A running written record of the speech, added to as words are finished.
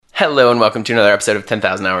Hello and welcome to another episode of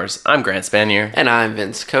 10,000 Hours. I'm Grant Spanier. And I'm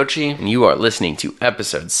Vince Kochi. And you are listening to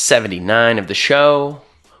episode 79 of the show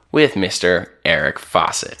with Mr. Eric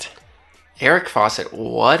Fawcett. Eric Fawcett,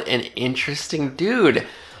 what an interesting dude.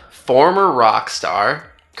 Former rock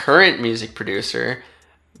star, current music producer,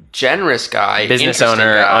 generous guy, business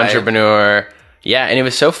owner, entrepreneur. Yeah, and it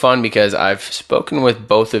was so fun because I've spoken with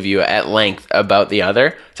both of you at length about the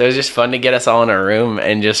other. So it was just fun to get us all in a room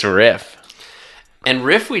and just riff. And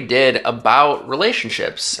riff we did about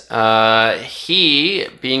relationships. He,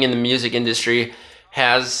 being in the music industry,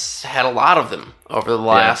 has had a lot of them over the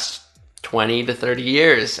last 20 to 30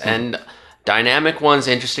 years. And dynamic ones,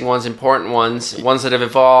 interesting ones, important ones that have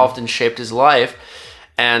evolved and shaped his life.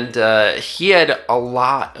 And he had a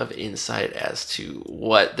lot of insight as to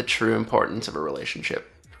what the true importance of a relationship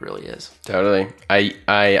really is. Totally.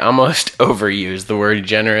 I almost overused the word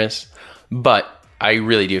generous, but I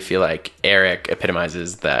really do feel like Eric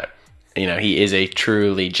epitomizes that, he is a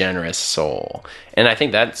truly generous soul. And I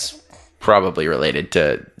think that's probably related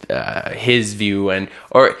to his view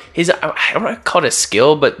or his, I don't want to call it a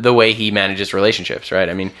skill, but the way he manages relationships, right?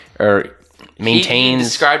 I mean, or maintains. He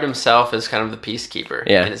described himself as kind of the peacekeeper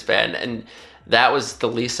in his band. And that was the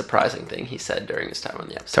least surprising thing he said during his time on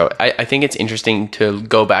the episode. So I think it's interesting to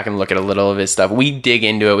go back and look at a little of his stuff. We dig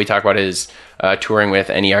into it. We talk about his touring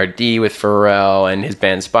with N.E.R.D, with Pharrell, and his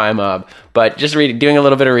band Spymob. But just doing a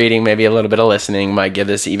little bit of reading, maybe a little bit of listening might give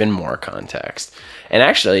this even more context. And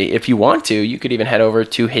actually, if you want to, you could even head over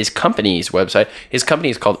to his company's website. His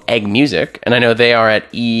company is called Egg Music, and I know they are at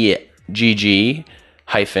EGG-music.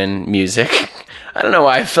 I don't know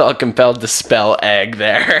why I felt compelled to spell egg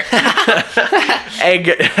there.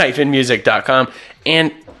 egg-music.com.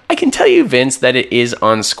 And I can tell you, Vince, that it is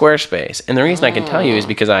on Squarespace. And the reason I can tell you is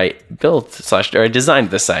because I I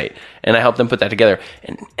designed the site, and I helped them put that together.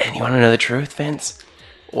 And you want to know the truth, Vince?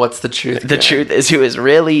 What's the truth? The truth is it was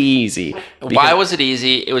really easy. Why was it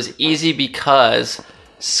easy? It was easy because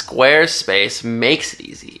Squarespace makes it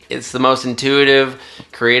easy. It's the most intuitive,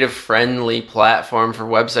 creative-friendly platform for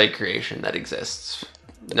website creation that exists.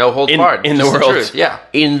 No holds barred. In the world. Truth. Yeah.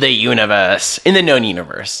 In the universe. In the known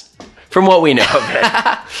universe. From what we know of it.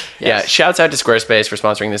 Yes. Yeah, shouts out to Squarespace for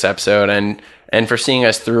sponsoring this episode and for seeing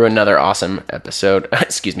us through another awesome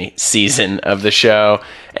season of the show,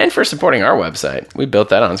 and for supporting our website. We built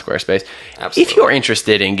that on Squarespace. Absolutely. If you're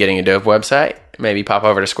interested in getting a dope website, maybe pop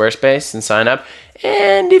over to Squarespace and sign up.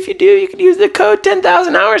 And if you do, you can use the code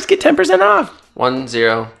 10,000 hours, get 10% off.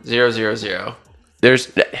 10000.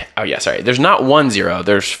 There's not 10,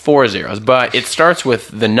 there's 4 zeros, but it starts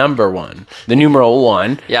with the number 1, the numeral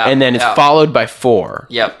 1, and then it's followed by 4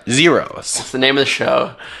 zeros. It's the name of the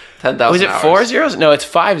show. 10,000 Was it hours. 4 zeros? No, it's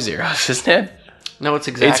 5 zeros, isn't it? No, it's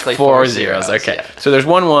exactly it's 4 zeros. Okay. Yeah. So there's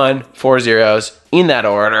 1, 4 zeros in that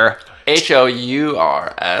order.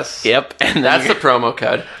 HOURS. Yep. And that's the promo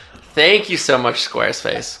code. Thank you so much,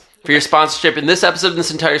 Squarespace, for your sponsorship in this episode and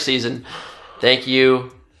this entire season. Thank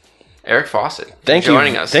you, Eric Fawcett, for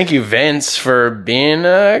joining us. Thank you, Vince, for being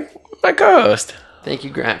my co-host. Thank you,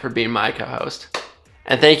 Grant, for being my co-host.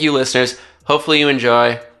 And thank you, listeners. Hopefully you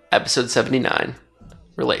enjoy episode 79,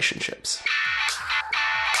 Relationships.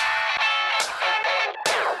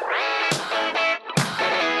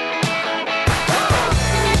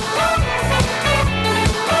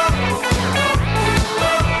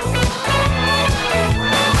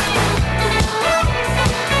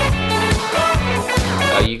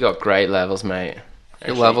 You got great levels, mate.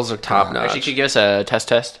 Your levels are top notch. Actually, could you give us a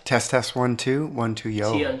test? Test 1 2 1 2 yo.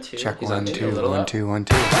 Is he on 2? Check He's 1 on 2. 2 Little 1 up. 2 1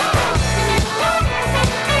 2.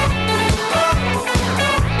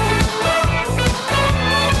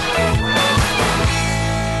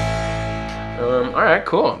 All right,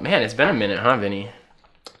 cool. Man, it's been a minute, huh, Vinny?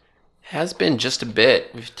 Has been just a bit.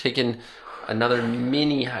 We've taken another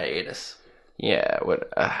mini hiatus. Yeah,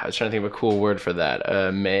 I was trying to think of a cool word for that.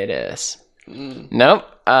 Hiatus. Nope.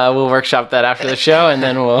 We'll workshop that after the show, and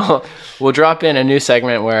then we'll drop in a new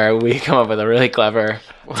segment where we come up with a really clever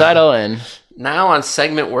title. And now on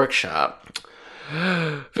segment workshop,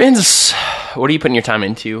 Vince, what are you putting your time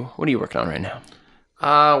into? What are you working on right now?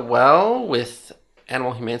 Well, with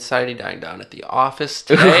Animal Humane Society dying down at the office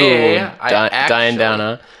today, dying down,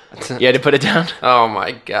 huh? You had to put it down. Oh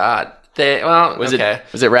my god! Was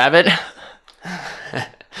it rabbit?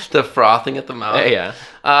 The frothing at the mouth. Yeah.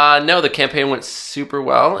 No, the campaign went super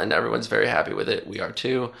well, and everyone's very happy with it. We are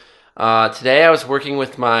too. Today I was working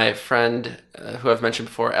with my friend, who I've mentioned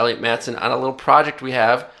before, Elliot Matson, on a little project we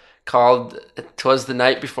have called "'Twas the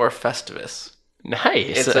Night Before Festivus."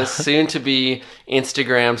 Nice. It's a soon-to-be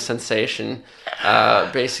Instagram sensation.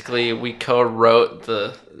 Basically, we rewrote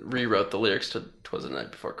the lyrics to 'Twas the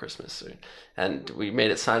Night Before Christmas, and we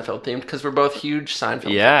made it Seinfeld themed because we're both huge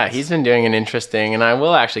Seinfeld fans. He's been doing an interesting, and I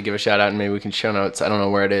will actually give a shout out, and maybe we can show notes. I don't know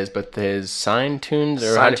where it is, but his Sign Tunes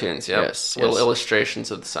or Sign Tunes, yeah. Yes, little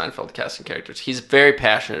illustrations of the Seinfeld casting characters. He's very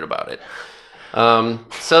passionate about it.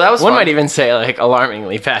 So that was one fun. might even say like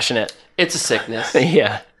alarmingly passionate. It's a sickness.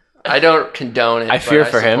 Yeah, I don't condone it. I fear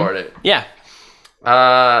for him. It. Yeah.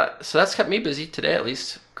 So that's kept me busy today, at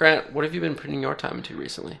least. Grant, what have you been putting your time into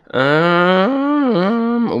recently?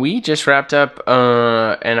 We just wrapped up,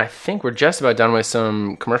 and I think we're just about done with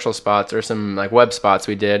some commercial spots or some like web spots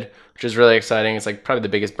we did, which is really exciting. It's like probably the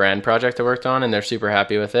biggest brand project I worked on, and they're super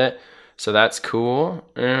happy with it. So that's cool.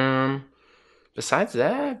 Besides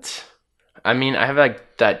that, I mean, I have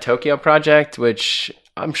like that Tokyo project, which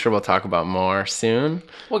I'm sure we'll talk about more soon.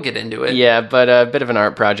 We'll get into it. Yeah, but a bit of an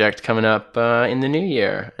art project coming up in the new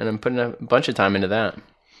year, and I'm putting a bunch of time into that.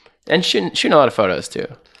 And shooting a lot of photos, too.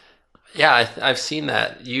 Yeah, I've seen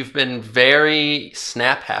that. You've been very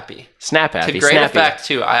snap happy. Snap happy. To great snappy. effect,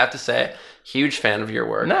 too. I have to say, huge fan of your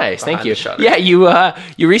work. Nice, thank you. The yeah,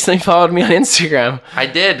 you recently followed me on Instagram. I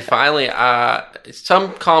did, finally.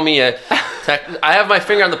 Some call me I have my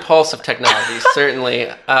finger on the pulse of technology, certainly.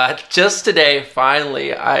 Just today,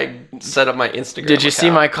 finally, I set up my Instagram Did you account. see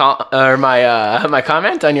my my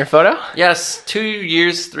comment on your photo? Yes, 3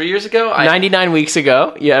 years ago. 99 weeks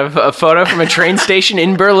ago, you have a photo from a train station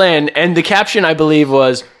in Berlin, and the caption, I believe,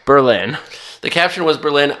 was Berlin. The caption was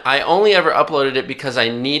Berlin. I only ever uploaded it because I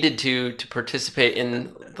needed to participate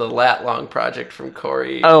in the Lat Long project from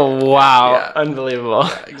Corey. Oh, wow. Yeah. Unbelievable.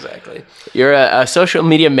 Yeah, exactly. You're a social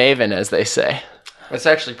media maven, as they say. It's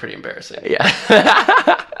actually pretty embarrassing. Yeah.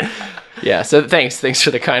 Yeah, so thanks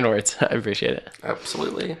for the kind words. I appreciate it.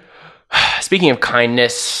 Absolutely. Speaking of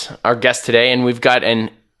kindness, our guest today, and we've got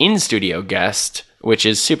an in-studio guest, which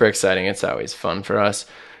is super exciting. It's always fun for us.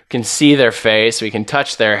 We can see their face, we can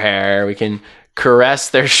touch their hair, we can caress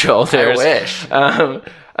their shoulders. I wish.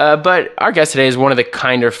 But our guest today is one of the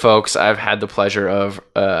kinder folks I've had the pleasure of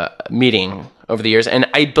meeting over the years. And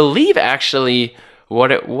I believe, actually,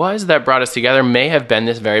 what it was that brought us together may have been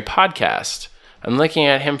this very podcast. I'm looking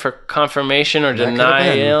at him for confirmation or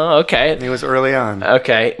denial. Okay. It was early on.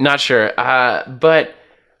 Okay, not sure. But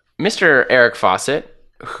Mr. Eric Fawcett,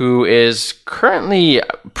 who is currently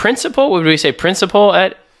principal, would we say principal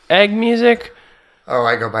at Egg Music? Oh,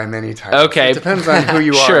 I go by many titles. Okay. It depends on who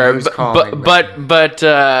you are sure, and who's calling. But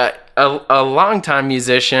a longtime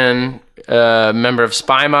musician, member of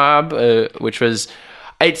Spymob, which was...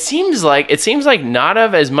 It seems like not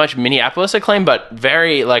of as much Minneapolis acclaim, but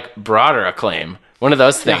very like broader acclaim. One of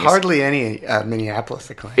those things. Yeah, hardly any Minneapolis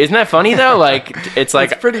acclaim. Isn't that funny though? Like it's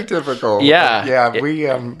like it's pretty typical. Yeah,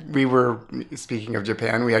 yeah. We were, speaking of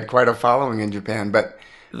Japan, we had quite a following in Japan, but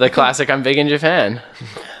the classic "I'm big in Japan."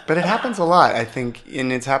 But it happens a lot, I think,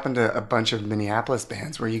 and it's happened to a bunch of Minneapolis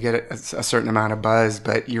bands where you get a certain amount of buzz,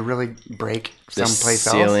 but you really break someplace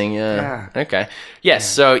else. Ceiling, yeah. Okay. Yes.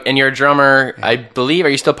 So, and you're a drummer, I believe. Are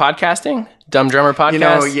you still podcasting? Dumb Drummer Podcast? You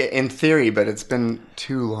know, yeah, in theory, but it's been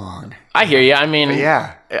too long. I hear you. I mean, but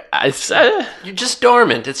yeah. It's, You're just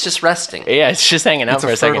dormant. It's just resting. yeah, it's just hanging out It's for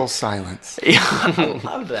a a second. fertile silence. I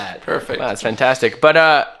love that. Perfect. Wow, that's fantastic. But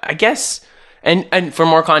I guess, and for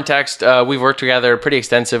more context, we've worked together pretty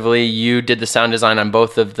extensively. You did the sound design on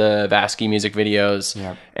both of the Vasky music videos,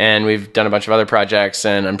 Yep. and we've done a bunch of other projects,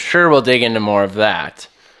 and I'm sure we'll dig into more of that.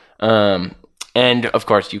 And of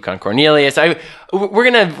course, Yukon Cornelius. We're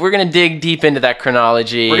gonna dig deep into that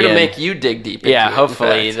chronology. We're gonna and- make you dig deep. Into yeah, it, in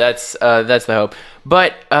hopefully fact. that's the hope.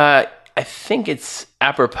 But I think it's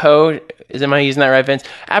apropos. Am I using that right, Vince?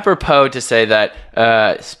 Apropos to say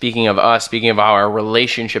that speaking of us, speaking of how our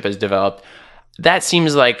relationship has developed, that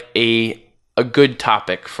seems like a good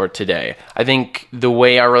topic for today. I think the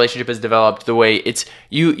way our relationship has developed, the way it's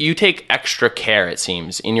you take extra care, it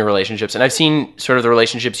seems, in your relationships. And I've seen sort of the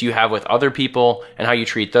relationships you have with other people and how you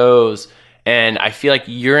treat those. And I feel like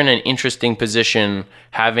you're in an interesting position,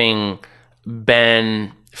 having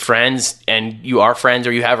been friends, and you are friends,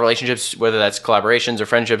 or you have relationships, whether that's collaborations or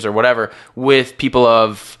friendships or whatever, with people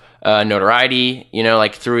of notoriety, you know,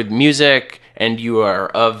 like through music, and you are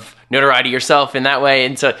of notoriety yourself in that way.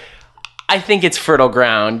 And so I think it's fertile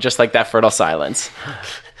ground, just like that fertile silence.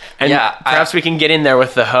 And Yeah, perhaps we can get in there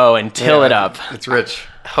with the hoe and till it up. It's rich.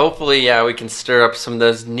 Hopefully, yeah, we can stir up some of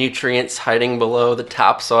those nutrients hiding below the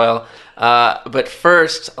topsoil. But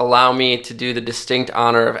first, allow me to do the distinct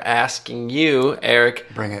honor of asking you, Eric,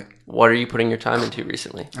 Bring it. what are you putting your time into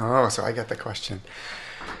recently? Oh, so I got the question.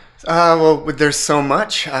 Well, there's so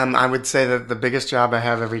much. I would say that the biggest job I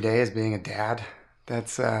have every day is being a dad.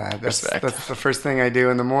 That's Respect. the first thing I do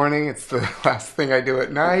in the morning. It's the last thing I do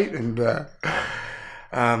at night, and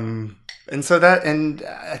And so and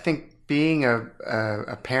I think being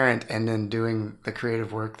a parent and then doing the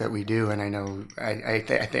creative work that we do, and I know I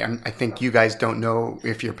think you guys don't know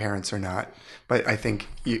if you're parents or not, but I think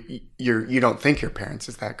you don't think you're parents.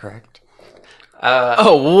 Is that correct?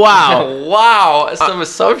 Oh wow! Wow, some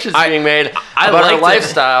assumptions being made about our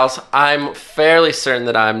lifestyles. I'm fairly certain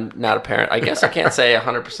that I'm not a parent. I guess I can't say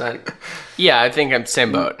 100%. Yeah, I think I'm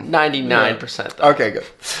same boat. 99%. Though. Okay, good.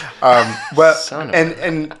 Well, Son of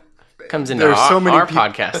and comes into there's so many our people-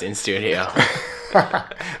 podcasting studio.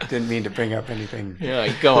 didn't mean to bring up anything.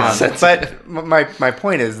 Yeah, go on. But my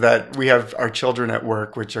point is that we have our children at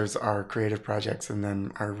work, which is our creative projects, and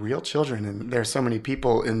then our real children. And there's so many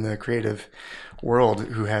people in the creative world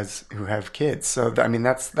who have kids. So I mean,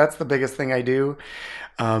 that's the biggest thing I do.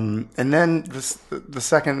 And then the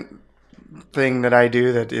second thing that I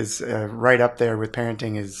do that is right up there with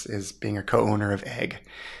parenting is being a co-owner of Egg.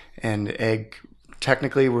 And Egg,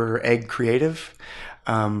 technically we're Egg Creative,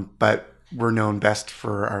 but we're known best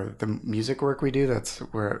for the music work we do. That's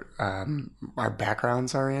where our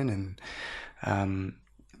backgrounds are in,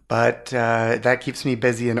 but that keeps me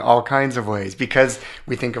busy in all kinds of ways because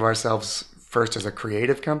we think of ourselves first as a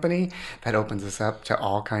creative company. That opens us up to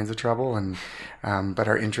all kinds of trouble, and but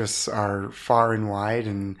our interests are far and wide,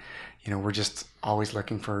 and we're just always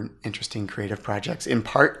looking for interesting creative projects, in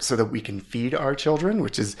part so that we can feed our children,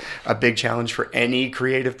 which is a big challenge for any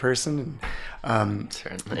creative person.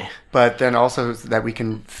 Certainly. But then also so that we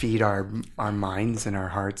can feed our minds and our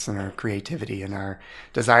hearts and our creativity and our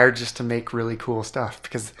desire just to make really cool stuff.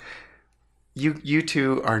 Because you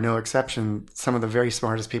two are no exception. Some of the very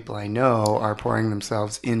smartest people I know are pouring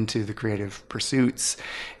themselves into the creative pursuits,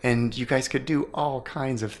 and you guys could do all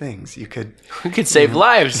kinds of things. We could save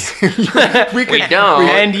lives. we don't.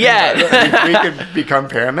 And yet. we could become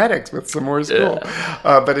paramedics with some more school.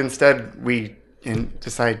 But instead we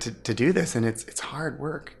decide to do this, and it's hard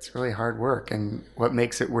work. It's really hard work, and what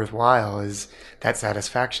makes it worthwhile is that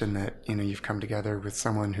satisfaction that you've come together with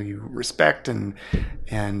someone who you respect and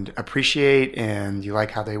appreciate, and you like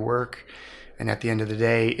how they work. And at the end of the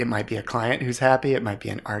day, it might be a client who's happy, it might be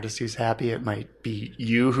an artist who's happy, it might be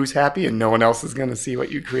you who's happy, and no one else is going to see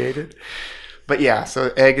what you created. But yeah,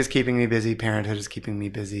 so Egg is keeping me busy, parenthood is keeping me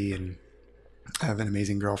busy, and I have an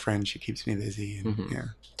amazing girlfriend. She keeps me busy. And, yeah.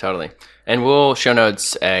 Totally. And we'll show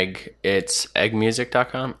notes Egg. It's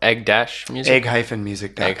eggmusic.com. Egg-music.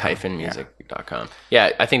 Egg-music.com. Egg-music.com.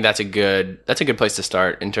 Yeah, I think that's a good place to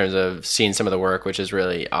start in terms of seeing some of the work, which is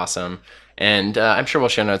really awesome. And I'm sure we'll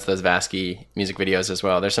show notes those Vasky music videos as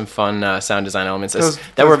well. There's some fun sound design elements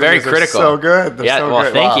that were very critical. So good. They're so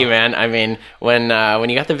good. Thank you, man. I mean, when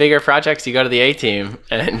you got the bigger projects, you go to the A team,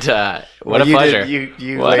 and what a pleasure.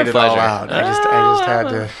 You laid it all out. I just had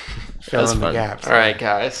to fill in the gaps. All right,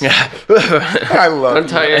 guys. I love Don't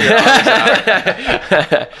tire your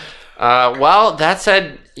arms out. Well, that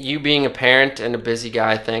said, you being a parent and a busy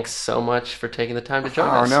guy, thanks so much for taking the time to join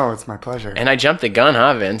us. Oh, no, it's my pleasure. And I jumped the gun,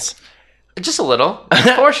 huh, Vince? Just a little.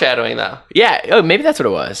 It's foreshadowing, though. Yeah. Oh, maybe that's what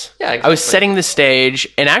it was. Yeah, exactly. I was setting the stage,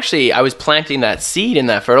 and actually, I was planting that seed in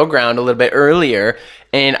that fertile ground a little bit earlier.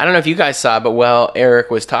 And I don't know if you guys saw, but while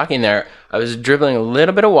Eric was talking there, I was dribbling a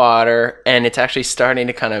little bit of water, and it's actually starting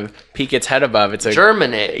to kind of peek its head above. It's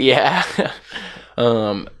germinate. Yeah.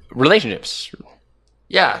 Relationships.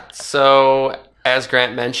 Yeah. So, as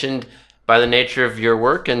Grant mentioned, by the nature of your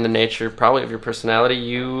work and the nature probably of your personality,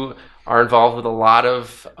 you are involved with a lot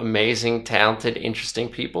of amazing, talented, interesting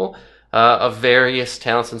people of various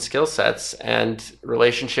talents and skill sets. And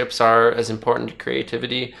relationships are as important to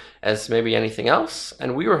creativity as maybe anything else.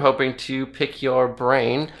 And we were hoping to pick your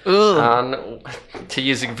brain on, to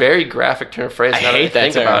use a very graphic term phrase. I hate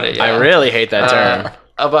that term. About it, yeah. I really hate that term.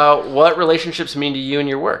 About what relationships mean to you and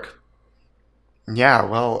your work. Yeah,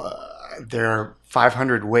 well, there are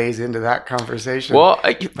 500 ways into that conversation. Well,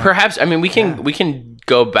 perhaps, I mean, we can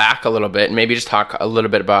go back a little bit and maybe just talk a little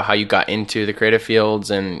bit about how you got into the creative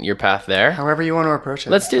fields and your path there. However you want to approach it.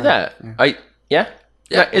 Let's do that. Yeah.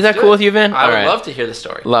 Yeah? Is that cool with you, Vin? I would love to hear the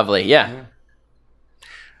story. Lovely, yeah.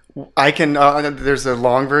 I can, there's a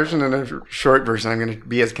long version and a short version. I'm going to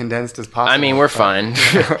be as condensed as possible. I mean, we're fine.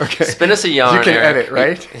 Okay. Spin us a yarn. You can Eric. edit,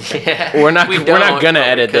 right? Yeah. We're not going to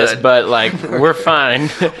edit this, but like, we're fine.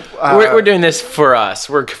 We're doing this for us.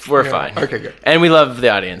 We're fine. Okay, good. And we love the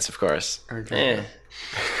audience, of course. Okay.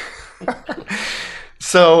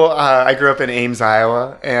 So I grew up in Ames,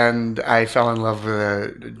 Iowa, and I fell in love with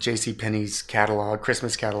a J.C. Penney's catalog,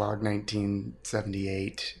 Christmas catalog,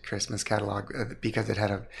 1978 Christmas catalog, because it had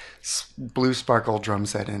a blue sparkle drum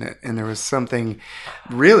set in it, and there was something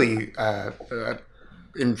really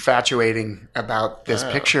infatuating about this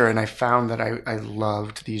picture, and I found that I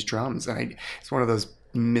loved these drums, and it's one of those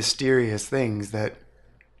mysterious things that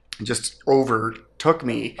just overtook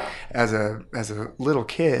me as a little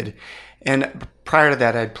kid. And prior to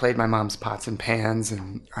that, I'd played my mom's pots and pans,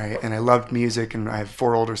 and I loved music, and I have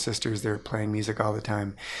 4 older sisters. They were playing music all the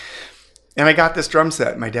time. And I got this drum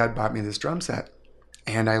set. My dad bought me this drum set,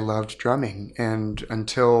 and I loved drumming. And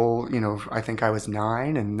until, I think I was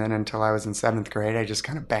 9, and then until I was in 7th grade, I just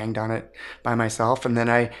kind of banged on it by myself. And then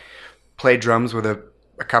I played drums with a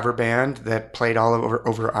cover band that played all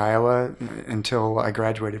over Iowa until I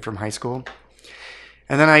graduated from high school.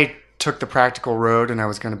 And then I took the practical road, and I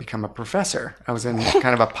was going to become a professor. I was in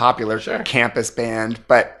kind of a popular campus band,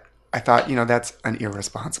 but I thought, that's an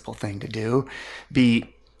irresponsible thing to do,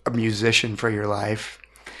 be a musician for your life.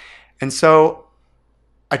 And so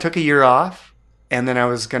I took a year off, and then I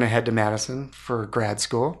was going to head to Madison for grad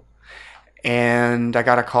school. And I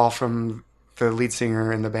got a call from the lead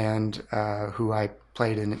singer in the band, who I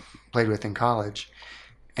played with in college.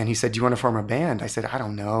 And he said, "Do you want to form a band?" I said, "I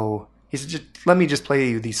don't know." He said, "Let me just play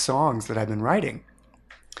you these songs that I've been writing."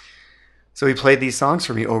 So he played these songs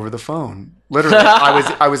for me over the phone. Literally,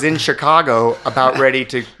 I was in Chicago, about ready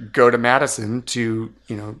to go to Madison to,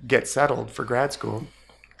 get settled for grad school.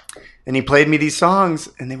 And he played me these songs,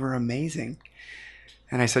 and they were amazing.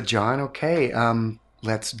 And I said, "John, okay,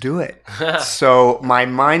 let's do it." So my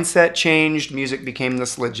mindset changed. Music became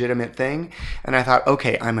this legitimate thing. And I thought,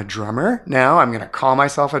 okay, I'm a drummer now. I'm going to call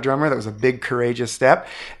myself a drummer. That was a big, courageous step.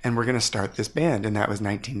 And we're going to start this band. And that was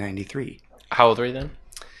 1993. How old were you then?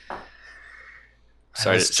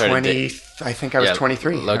 I was 20. I think I was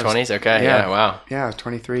 23. Low 20s? Okay, yeah, wow. Yeah, I was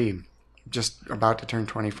 23. Just about to turn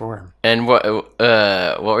 24. And what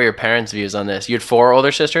were your parents' views on this? You had 4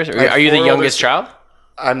 older sisters? Are you the youngest child?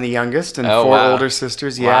 I'm the youngest, and 4 wow. older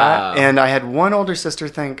sisters, yeah. Wow. And I had one older sister,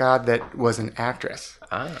 thank God, that was an actress.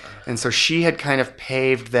 And so she had kind of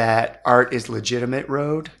paved that art is legitimate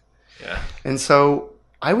road. Yeah. And so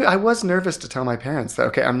I was nervous to tell my parents that,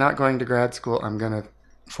 okay, I'm not going to grad school, I'm going to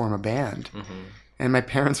form a band. Mm-hmm. And my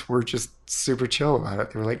parents were just super chill about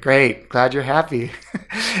it. They were like, "Great, glad you're happy."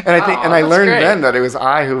 And I learned then that it was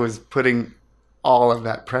I who was putting all of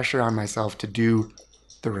that pressure on myself to do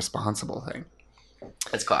the responsible thing.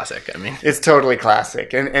 It's classic. I mean, it's totally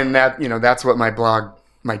classic. And that, that's what my blog,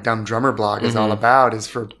 my Dumb Drummer blog, is all about, is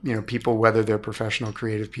for, people, whether they're professional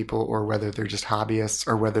creative people or whether they're just hobbyists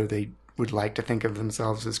or whether they would like to think of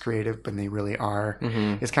themselves as creative, but they really are.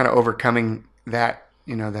 It's kind of overcoming that,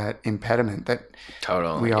 that impediment that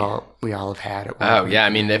totally we all have had at one point. Yeah. I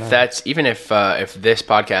mean, if that's, even if this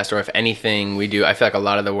podcast or if anything we do, I feel like a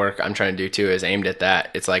lot of the work I'm trying to do too is aimed at that.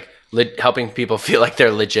 It's like helping people feel like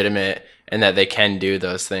they're legitimate and that they can do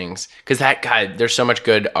those things. Because there's so much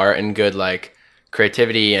good art and good like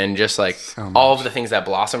creativity and just like all of the things that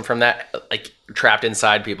blossom from that, like trapped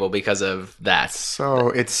inside people because of that. So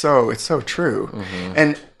it's so true.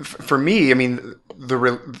 And for me, I mean,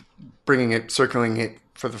 circling it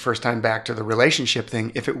for the first time back to the relationship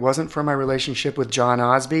thing, if it wasn't for my relationship with John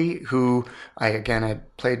Osby, who I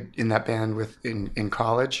played in that band with in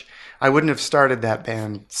college, I wouldn't have started that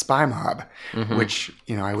band Spymob, which,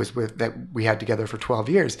 I was with, that we had together for 12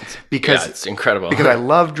 years. Because it's incredible. Because I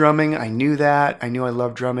love drumming. I knew that. I knew I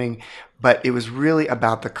loved drumming, but it was really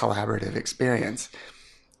about the collaborative experience.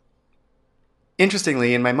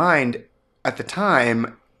 Interestingly, in my mind at the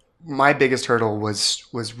time, my biggest hurdle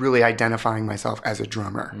was really identifying myself as a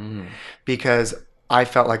drummer, because I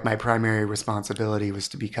felt like my primary responsibility was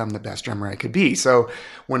to become the best drummer I could be. So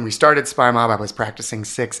when we started Spymob, I was practicing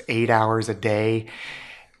 6-8 hours a day,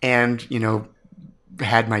 and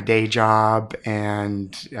had my day job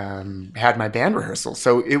and had my band rehearsal.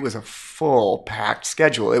 So it was a full packed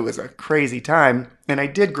schedule. It was a crazy time, and I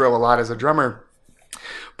did grow a lot as a drummer,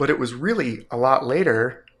 but it was really a lot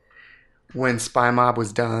later, when Spymob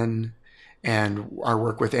was done and our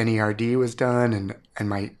work with N.E.R.D was done, and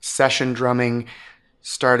my session drumming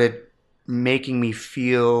started making me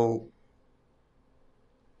feel,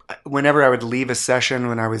 whenever I would leave a session,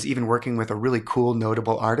 when I was even working with a really cool,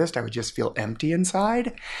 notable artist, I would just feel empty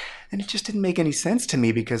inside. And it just didn't make any sense to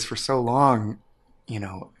me, because for so long,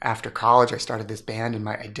 after college, I started this band and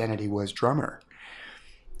my identity was drummer.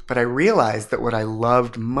 But I realized that what I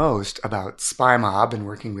loved most about Spymob and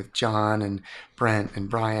working with John and Brent and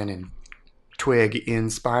Brian and Twig in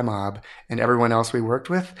Spymob and everyone else we worked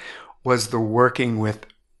with was the working with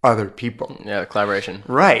other people. Yeah, collaboration.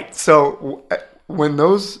 Right. So when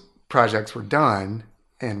those projects were done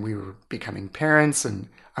and we were becoming parents and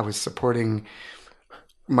I was supporting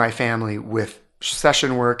my family with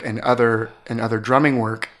session work and other drumming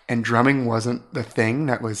work, and drumming wasn't the thing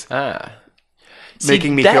that was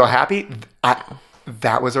making me feel happy.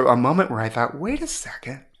 That was a moment where I thought, wait a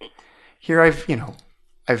second, here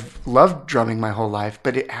I've loved drumming my whole life,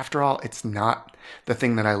 but after all, it's not the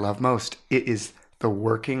thing that I love most. It is the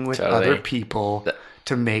working with other people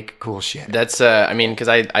to make cool shit. That's because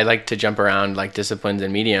I like to jump around like disciplines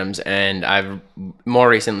and mediums, and I've more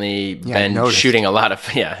recently been shooting a lot of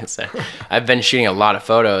I've been shooting a lot of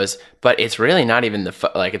photos, but it's really not even it's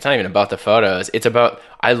not even about the photos. It's about,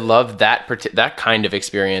 I love that kind of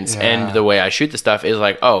experience, and the way I shoot the stuff is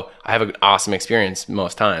like, oh, I have an awesome experience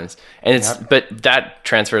most times, and but that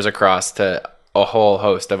transfers across to a whole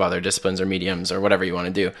host of other disciplines or mediums or whatever you want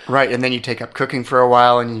to do. Right, and then you take up cooking for a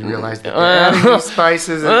while and you realize that adding new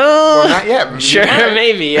spices. Well, not yet. Sure,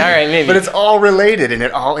 maybe. All right, maybe. But it's all related and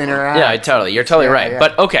it all interacts. Yeah, totally. You're totally right. Yeah.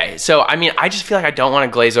 But okay, so I just feel like I don't want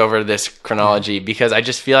to glaze over this chronology because I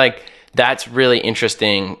just feel like that's really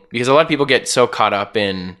interesting because a lot of people get so caught up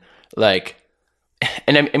in like,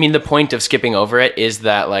 and I mean, the point of skipping over it is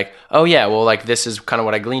that like, oh yeah, well, like this is kind of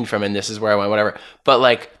what I gleaned from it and this is where I went, whatever. But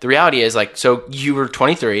like the reality is like, so you were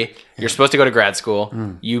 23, you're supposed to go to grad school,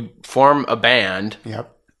 you form a band.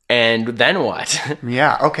 Yep. And then what?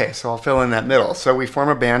 Yeah. Okay. So I'll fill in that middle. So we form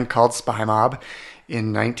a band called Spymob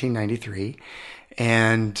in 1993,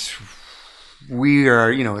 and we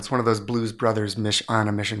are, it's one of those Blues Brothers on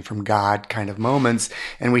a mission from God kind of moments.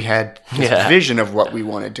 And we had this vision of what we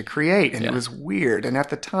wanted to create. And it was weird. And at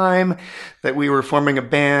the time that we were forming a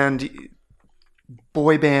band,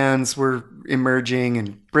 boy bands were emerging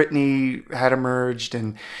and Britney had emerged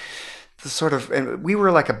and and we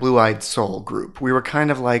were like a Blue-Eyed Soul group. We were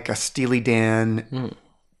kind of like a Steely Dan.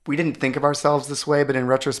 We didn't think of ourselves this way, but in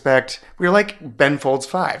retrospect, we were like Ben Folds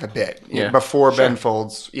 5 a bit before Ben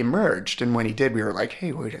Folds emerged. And when he did, we were like,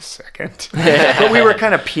 hey, wait a second. But we were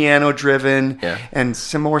kind of piano-driven and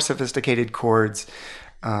some more sophisticated chords.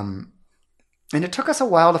 And it took us a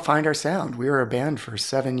while to find our sound. We were a band for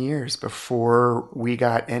 7 years before we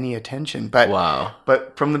got any attention. But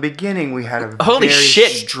But from the beginning, we had a very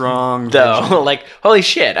strong vision. Like, holy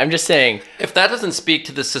shit. I'm just saying. If that doesn't speak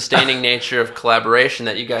to the sustaining nature of collaboration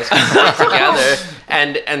that you guys can put together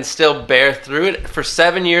and still bear through it for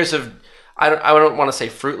 7 years of, I don't want to say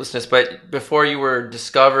fruitlessness, but before you were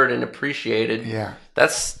discovered and appreciated,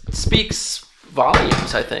 that speaks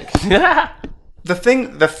volumes, I think. The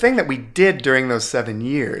thing that we did during those 7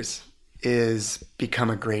 years is become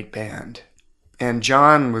a great band. And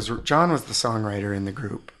John was the songwriter in the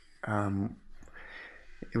group.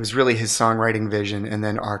 It was really his songwriting vision and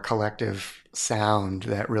then our collective sound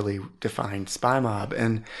that really defined Spymob.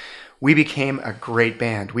 And we became a great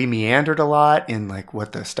band. We meandered a lot in like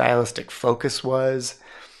what the stylistic focus was,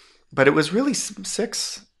 but it was really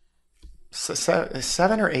 7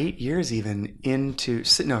 or 8 years even into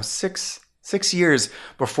 6 years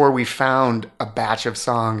before we found a batch of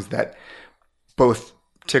songs that both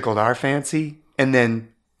tickled our fancy and then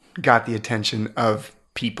got the attention of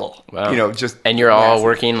people. Wow. And you're all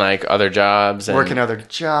working like other jobs. Working other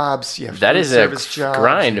jobs. Yeah. That is a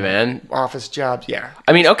grind, man. Office jobs. Yeah.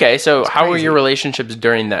 I mean, okay. So how were your relationships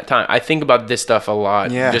during that time? I think about this stuff a lot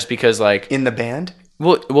just because like. In the band?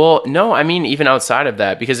 Well, no, I mean, even outside of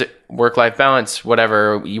that, because work-life balance,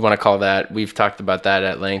 whatever you want to call that, we've talked about that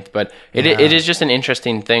at length, but it is just an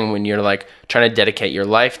interesting thing when you're like trying to dedicate your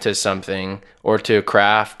life to something or to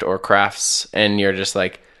craft or crafts, and you're just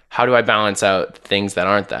like, how do I balance out things that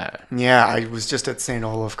aren't that? Yeah, I was just at St.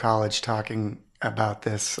 Olaf College talking about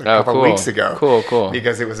this a couple of weeks ago. Cool.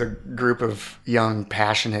 Because it was a group of young,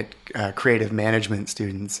 passionate, creative management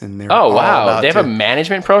students, and they're they have a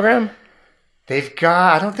management program? They've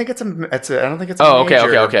got. I don't think it's a major.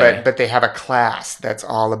 Okay. But they have a class that's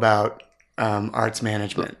all about arts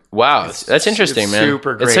management. Wow, that's interesting, man.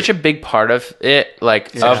 Super great. It's such a big part of it,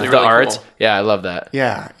 like of the really arts. Cool. Yeah, I love that.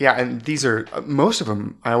 Yeah, and these are most of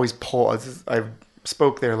them. I always poll. I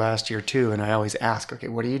spoke there last year too, and I always ask, okay,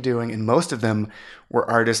 what are you doing? And most of them were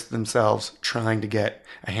artists themselves trying to get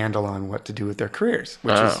a handle on what to do with their careers,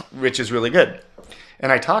 which is really good.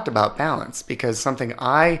 And I talked about balance because something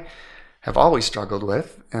I have always struggled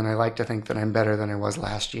with, and I like to think that I'm better than I was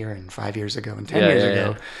last year and 5 years ago and 10 years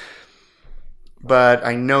ago. But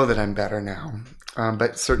I know that I'm better now.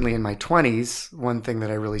 But certainly in my 20s, one thing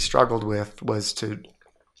that I really struggled with was to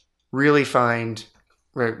really find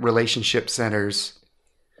relationship centers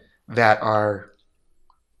that are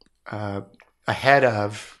ahead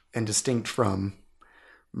of and distinct from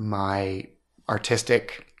my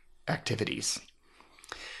artistic activities.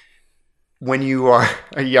 When you are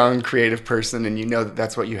a young creative person and you know that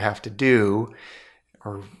that's what you have to do,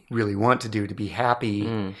 or really want to do to be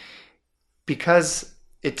happy, because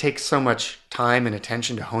it takes so much time and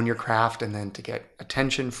attention to hone your craft and then to get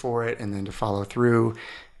attention for it and then to follow through.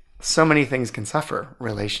 So many things can suffer.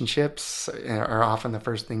 Relationships are often the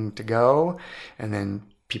first thing to go, and then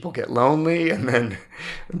people get lonely, and then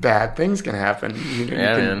bad things can happen. You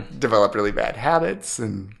can develop really bad habits,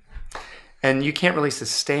 and you can't really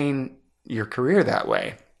sustain your career that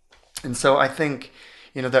way. And so I think,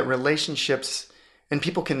 that relationships, and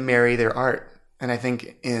people can marry their art. And I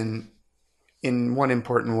think in one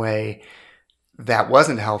important way that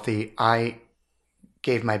wasn't healthy, I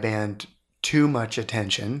gave my band too much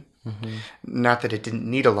attention. Mm-hmm. Not that it didn't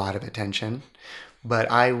need a lot of attention, but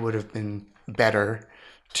I would have been better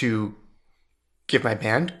to give my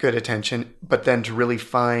band good attention, but then to really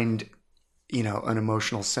find, an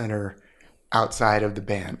emotional center outside of the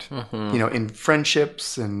band, in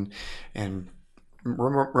friendships and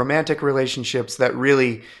romantic relationships that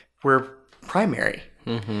really were primary.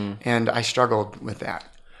 Mm-hmm. And I struggled with that.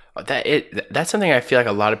 That's something I feel like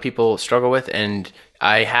a lot of people struggle with, and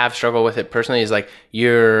I have struggled with it personally. Is like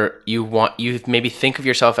you maybe think of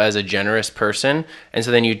yourself as a generous person, and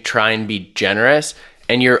so then you try and be generous,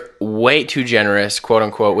 and you're way too generous, quote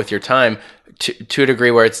unquote, with your time to a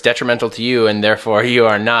degree where it's detrimental to you, and therefore you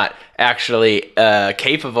are not actually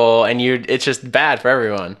capable, and it's just bad for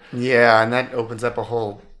everyone. Yeah, and that opens up a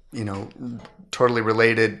whole totally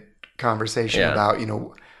related conversation about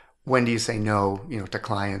when do you say no, to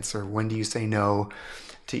clients, or when do you say no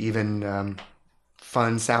to even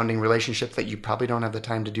fun sounding relationships that you probably don't have the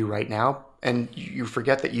time to do right now. And you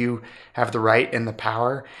forget that you have the right and the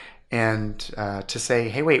power and to say,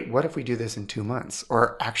 hey, wait, what if we do this in 2 months?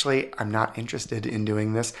 Or actually, I'm not interested in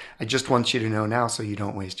doing this. I just want you to know now so you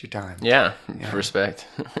don't waste your time. Yeah. Respect.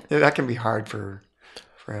 That can be hard for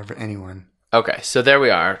anyone. Okay, so there we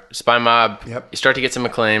are. Spymob. Yep. You start to get some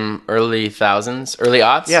acclaim, early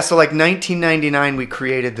aughts? Yeah, so like 1999, we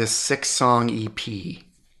created this 6-song EP,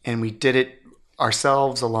 and we did it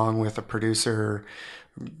ourselves along with a producer,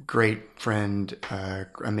 great friend,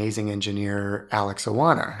 amazing engineer, Alex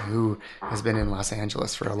Owana, who has been in Los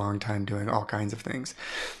Angeles for a long time doing all kinds of things.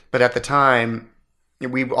 But at the time,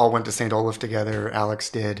 we all went to St. Olaf together. Alex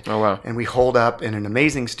did. Oh, wow. And we holed up in an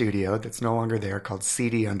amazing studio that's no longer there called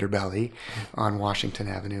CD Underbelly on Washington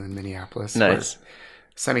Avenue in Minneapolis. Nice.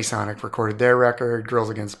 Semisonic recorded their record. Girls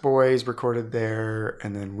Against Boys recorded there.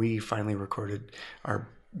 And then we finally recorded our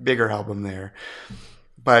bigger album there.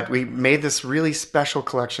 But we made this really special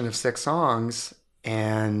collection of 6 songs.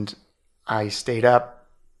 And I stayed up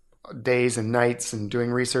days and nights and doing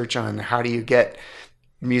research on how do you get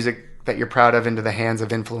music that you're proud of into the hands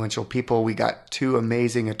of influential people. We got 2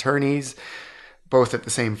 amazing attorneys, both at the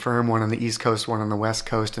same firm, one on the East Coast, one on the West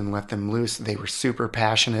Coast, and let them loose. They were super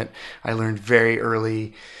passionate. I learned very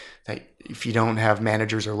early that if you don't have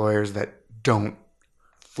managers or lawyers that don't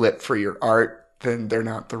flip for your art, then they're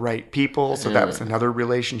not the right people. So that was another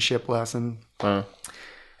relationship lesson. Wow.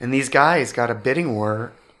 And these guys got a bidding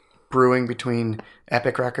war brewing between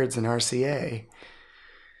Epic Records and RCA.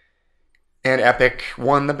 And Epic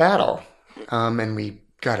won the battle. And we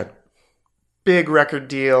got a big record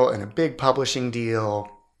deal and a big publishing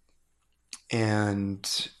deal.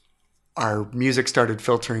 And our music started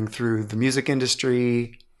filtering through the music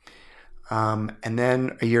industry. And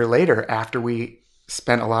then a year later, after we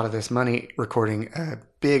spent a lot of this money recording a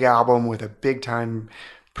big album with a big time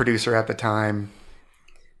producer at the time,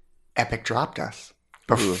 Epic dropped us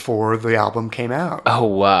before the album came out. Oh,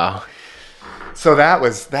 wow. So that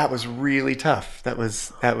was really tough. That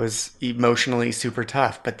was emotionally super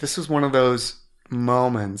tough. But this was one of those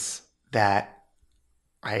moments that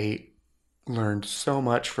I learned so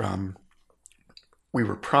much from. We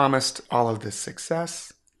were promised all of this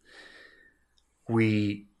success.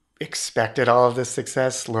 We expected all of this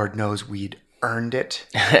success. Lord knows we'd earned it.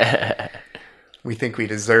 We think we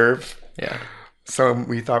deserve. Yeah. So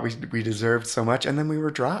we thought we deserved so much, and then we were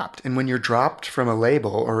dropped. And when you're dropped from a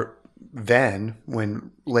label, or then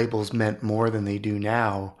when labels meant more than they do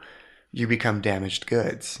now, you become damaged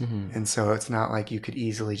goods. Mm-hmm. And so it's not like you could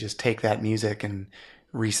easily just take that music and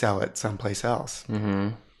resell it someplace else. Mm-hmm.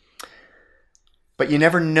 But you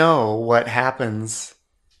never know what happens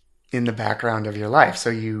in the background of your life.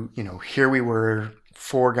 So here we were,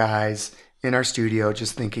 4 guys in our studio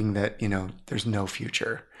just thinking that, there's no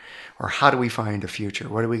future. Or how do we find a future?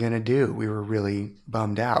 What are we going to do? We were really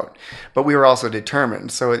bummed out. But we were also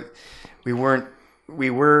determined. So we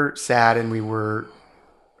were sad and we were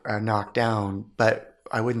knocked down, but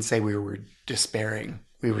I wouldn't say we were despairing.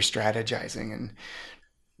 We were strategizing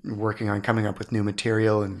and working on coming up with new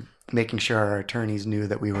material and making sure our attorneys knew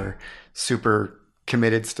that we were super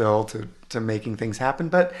committed still to making things happen,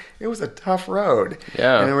 but it was a tough road.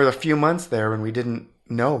 Yeah. And there were a few months there when we didn't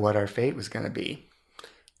know what our fate was going to be.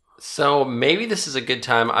 So maybe this is a good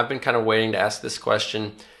time. I've been kind of waiting to ask this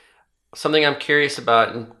question. Something I'm curious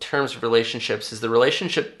about in terms of relationships is the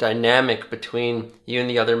relationship dynamic between you and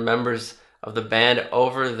the other members of the band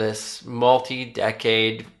over this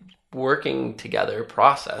multi-decade working together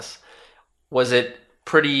process. Was it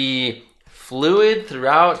pretty fluid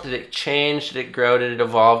throughout? Did it change? Did it grow? Did it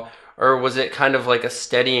evolve? Or was it kind of like a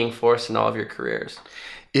steadying force in all of your careers?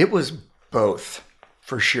 It was both,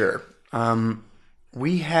 for sure.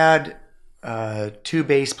 We had 2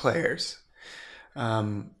 bass players.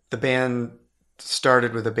 The band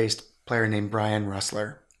started with a bass player named Brian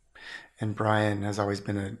Russler, and Brian has always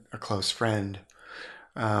been a close friend.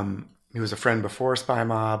 He was a friend before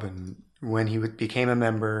Spymob, and when he became a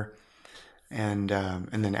member, and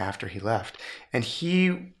then after he left. And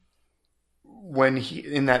when he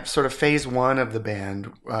in that sort of phase 1 of the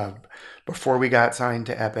band, before we got signed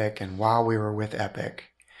to Epic, and while we were with Epic,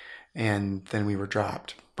 and then we were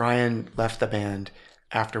dropped. Brian left the band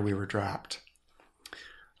after we were dropped.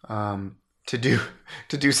 To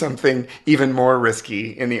do something even more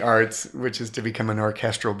risky in the arts, which is to become an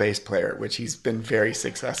orchestral bass player, which he's been very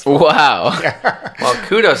successful. Wow. Yeah. Well,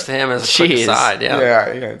 kudos to him as a quick aside. Yeah,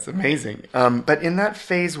 it's amazing. But in that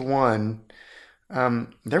phase 1,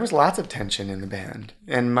 there was lots of tension in the band,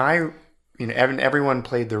 and everyone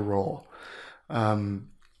played their role.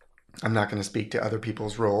 I'm not going to speak to other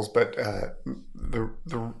people's roles, but the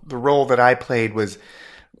role that I played was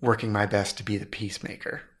working my best to be the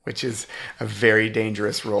peacemaker, which is a very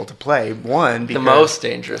dangerous role to play. One, because, the most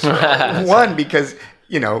dangerous role. One, because,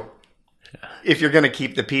 if you're going to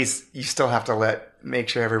keep the peace, you still have to make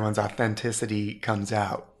sure everyone's authenticity comes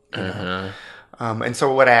out. You know? And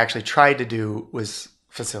so what I actually tried to do was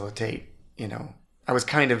facilitate, I was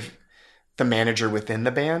kind of the manager within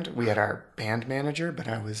the band. We had our band manager, but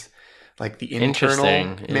I was like the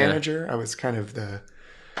internal manager. I was kind of the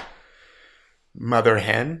mother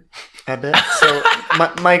hen a bit. So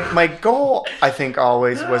my goal, I think,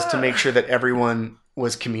 always was to make sure that everyone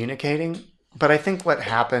was communicating. But I think what would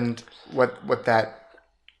happen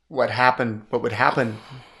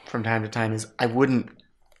from time to time is I wouldn't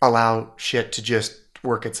allow shit to just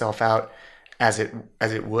work itself out as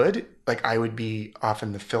it would. Like, I would be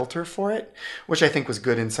often the filter for it, which I think was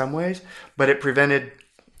good in some ways, but it prevented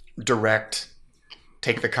direct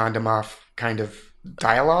take the condom off kind of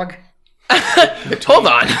dialogue. Hold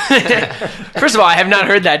on. First of all, I have not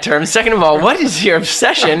heard that term. Second of all, what is your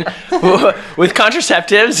obsession with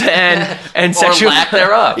contraceptives and sexual lack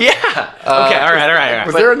thereof? Yeah. Okay. All right.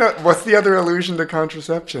 What's the other allusion to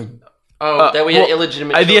contraception? Oh, that we had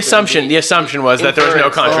illegitimate children. The assumption was that there was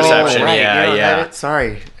no contraception. Oh, right. Yeah.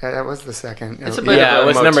 Sorry, that was the second. It's a bit of a it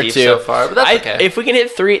was number 2 so far, but that's okay. If we can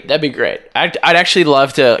hit 3, that'd be great. I'd actually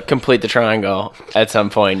love to complete the triangle at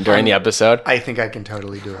some point during the episode. I think I can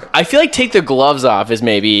totally do it. I feel like take the gloves off is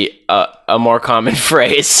maybe a more common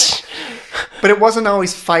phrase. But it wasn't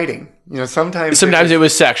always fighting. Sometimes it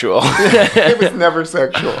was sexual. It was never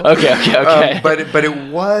sexual. Okay.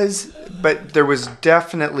 But there was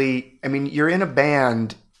definitely, you're in a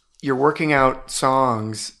band, you're working out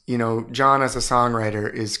songs, John as a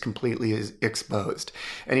songwriter is completely exposed.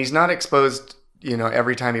 And he's not exposed,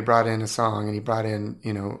 every time he brought in a song, and he brought in,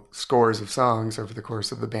 scores of songs over the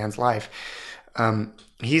course of the band's life.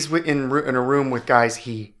 He's in a room with guys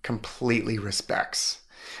he completely respects.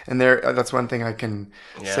 And that's one thing I can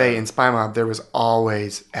say in Spymob, there was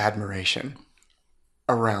always admiration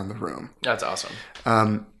around the room. That's awesome.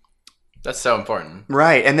 That's so important.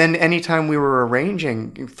 Right. And then anytime we were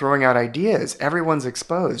arranging, throwing out ideas, everyone's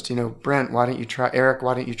exposed. Brent, why don't you try, Eric,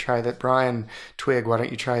 why don't you try that? Brian, Twig, why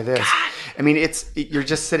don't you try this? God. You're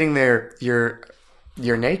just sitting there, you're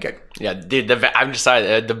naked. Yeah, dude, I'm just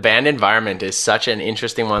sorry. The band environment is such an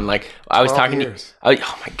interesting one. Like, I was talking to, oh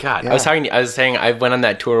my God. Yeah. I was saying, I went on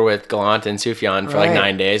that tour with Gallant and Sufjan for like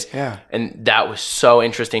 9 days. Yeah. And that was so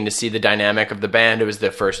interesting to see the dynamic of the band. It was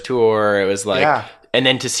their first tour. It was like, and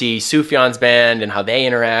then to see Sufjan's band and how they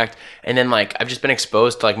interact. And then like, I've just been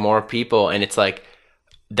exposed to like more people, and it's like,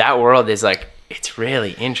 that world is like, it's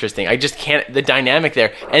really interesting. I just can't, the dynamic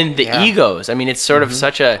there and the egos. It's sort of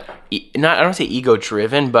such I don't say ego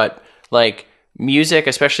driven, but like music,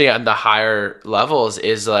 especially on the higher levels,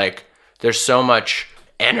 is like, there's so much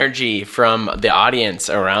energy from the audience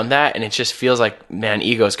around that. And it just feels like, man,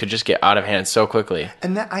 egos could just get out of hand so quickly.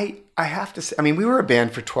 And that I have to say, we were a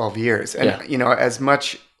band for 12 years. And, as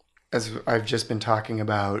much as I've just been talking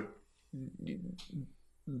about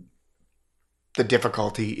the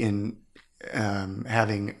difficulty in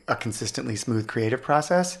having a consistently smooth creative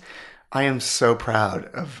process, I am so proud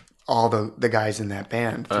of all the guys in that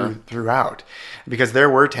band throughout, because there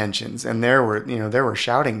were tensions and there were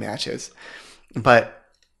shouting matches, but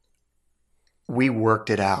we worked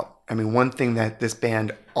it out. I mean, one thing that this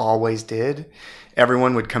band always did,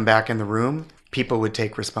 everyone would come back in the room, people would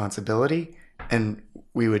take responsibility, and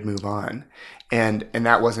we would move on. And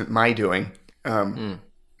that wasn't my doing,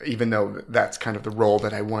 even though that's kind of the role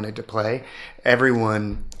that I wanted to play.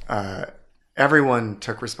 Everyone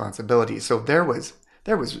took responsibility. So there was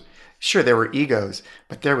sure, there were egos,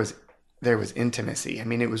 but there was intimacy. I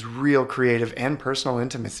mean, it was real creative and personal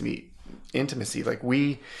intimacy. Like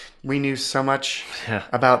we knew so much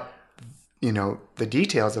about, the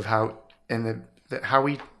details of how and how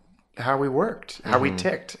we worked, how we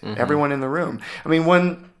ticked, everyone in the room. I mean,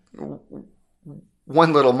 one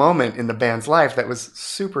little moment in the band's life that was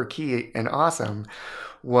super key and awesome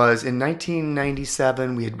was in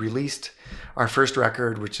 1997. We had released our first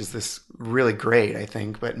record, which is this really great, I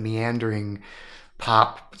think, but meandering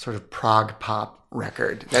pop, sort of prog pop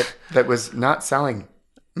record that was not selling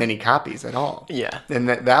many copies at all. Yeah. And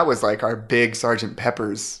that was like our big Sgt.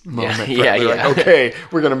 Pepper's moment. Yeah. Like, okay,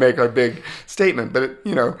 we're going to make our big statement. But,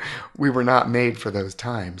 we were not made for those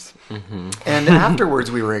times. Mm-hmm. And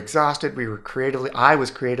afterwards, we were exhausted. I was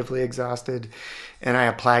creatively exhausted. And I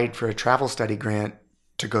applied for a travel study grant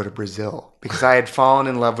to go to Brazil because I had fallen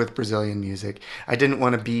in love with Brazilian music. I didn't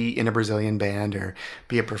want to be in a Brazilian band or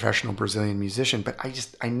be a professional Brazilian musician, but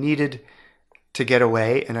I needed to get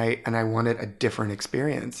away, and I wanted a different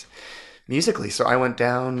experience musically. So I went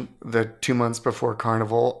down the 2 months before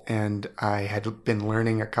Carnival, and I had been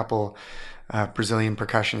learning a couple Brazilian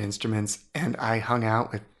percussion instruments, and I hung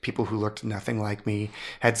out with people who looked nothing like me,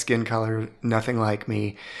 had skin color nothing like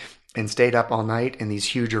me, and stayed up all night in these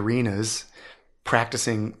huge arenas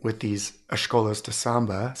practicing with these escolas de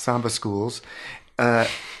samba schools,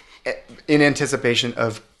 in anticipation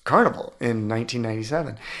of Carnival in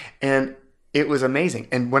 1997. And it was amazing.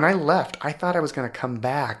 And when I left, I thought I was going to come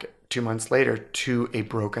back 2 months later to a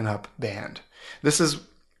broken up band. This is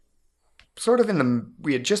sort of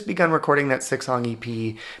we had just begun recording that 6-song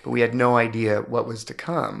EP, but we had no idea what was to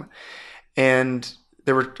come. And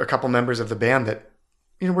there were a couple members of the band that,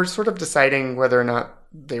 were sort of deciding whether or not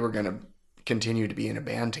they were going to continue to be in a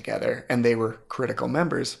band together. And they were critical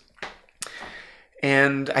members.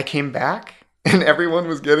 And I came back, and everyone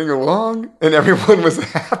was getting along, and everyone was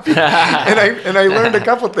happy. and I learned a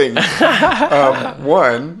couple things.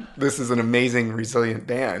 One, this is an amazing, resilient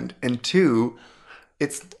band. And two,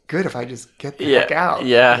 it's good if I just get the heck out.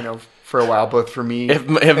 Yeah. For a while, both for me.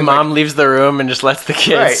 If mom leaves the room and just lets the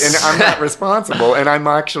kids. Right, and I'm not responsible, and I'm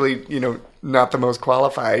actually, not the most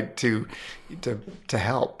qualified to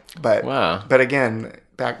help. But wow. But again,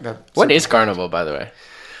 what is Carnival, by the way?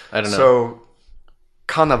 I don't know. So,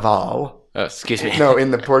 Carnaval. Oh, excuse me. No,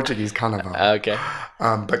 in the Portuguese, Carnaval. Okay.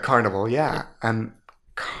 But Carnival, yeah.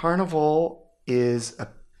 Carnival is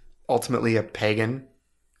ultimately a pagan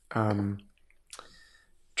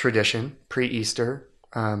tradition, pre-Easter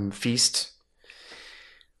feast,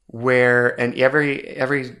 and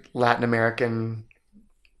every Latin American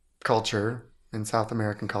culture and South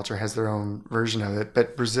American culture has their own version of it,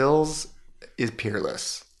 but Brazil's is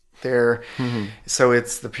peerless. So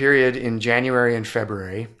it's the period in January and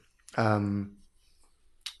February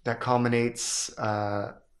that culminates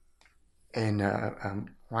in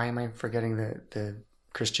why am I forgetting the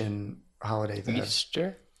Christian holiday?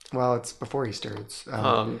 Easter? Well, it's before Easter. It's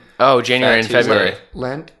January and February.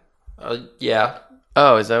 Lent? Yeah.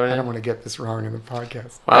 Oh, is that what I don't want to get this wrong in the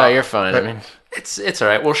podcast. Wow, you're fine. But, I mean, it's all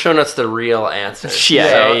right. We'll show notes the real answer.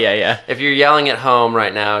 Yeah. If you're yelling at home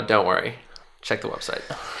right now, don't worry. Check the website.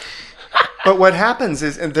 But what happens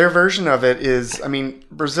is, and their version of it is,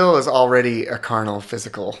 Brazil is already a carnal,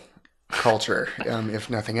 physical culture, if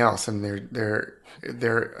nothing else, and they're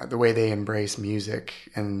the way they embrace music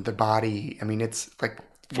and the body. It's like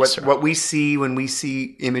what we see when we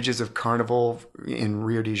see images of Carnival in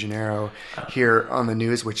Rio de Janeiro here on the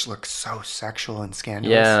news, which look so sexual and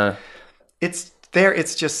scandalous. Yeah,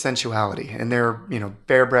 it's just sensuality, and they're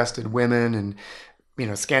bare-breasted women and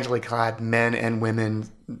scantily clad men and women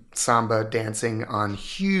samba dancing on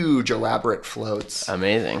huge elaborate floats.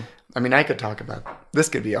 Amazing. I could talk about this.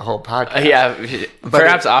 Could be a whole podcast.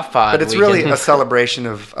 Perhaps off pod. But it's really a celebration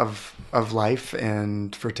of life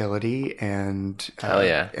and fertility and hell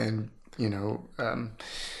yeah, and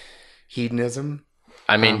hedonism.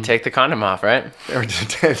 Take the condom off, right?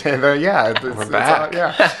 Yeah, we're back.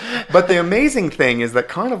 Yeah. But the amazing thing is that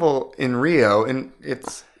Carnival in Rio and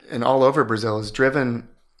all over Brazil is driven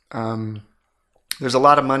There's a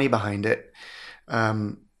lot of money behind it.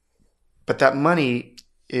 But that money,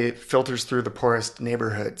 it filters through the poorest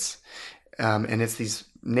neighborhoods. And it's these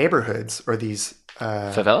neighborhoods or these...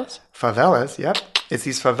 Favelas? Favelas, yep. It's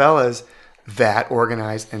these favelas that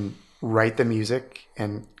organize and write the music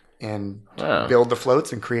and build the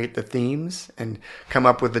floats and create the themes and come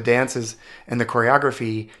up with the dances and the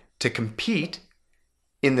choreography to compete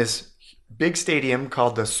in this big stadium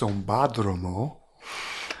called the Sombadromo,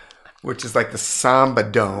 which is like the Samba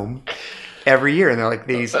Dome, every year. And they're like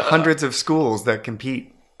these hundreds of schools that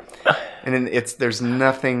compete. And there's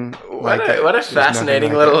nothing like that. What a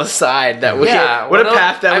fascinating little aside that we... Yeah, what a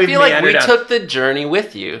path that we feel like we meandered took the journey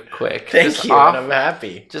with you quick. Thank you, and I'm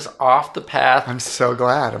happy. Just off the path. I'm so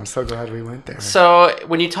glad. I'm so glad we went there. So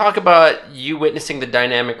when you talk about you witnessing the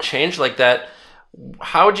dynamic change like that,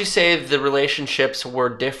 how would you say the relationships were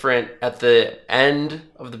different at the end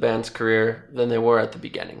of the band's career than they were at the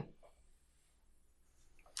beginning?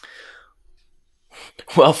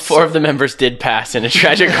 Well, 4 of the members did pass in a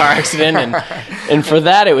tragic car accident, and for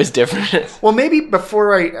that it was different. Well, maybe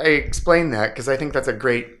before I explain that, because I think that's a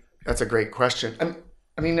great question.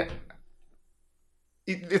 I mean,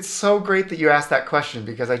 it's so great that you asked that question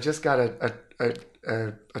because I just got a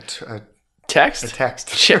Text? A text.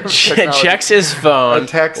 Checks his phone. A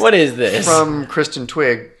text. What is this? From Christian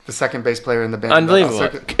Twig, the second bass player in the band.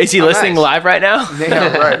 Unbelievable. Is he listening live right now?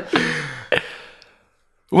 Yeah, right.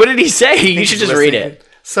 What did he say? You should just read it.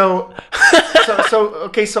 So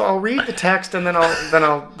okay. So I'll read the text and then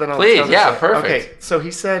I'll. Please, yeah, perfect. Okay. So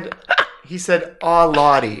he said, "Aw,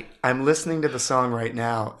 Lottie, I'm listening to the song right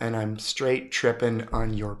now, and I'm straight tripping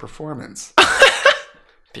on your performance."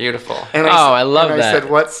 Beautiful. And I love that. I said,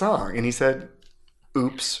 "What song?" And he said,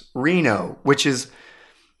 "Oops, Reno," which is,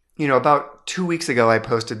 about 2 weeks ago I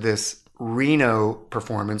posted this Reno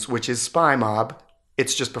performance, which is Spymob.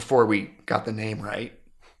 It's just before we got the name right.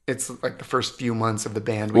 It's like the first few months of the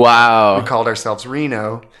band. We called ourselves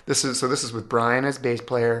Reno. This is with Brian as bass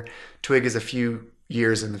player. Twig is a few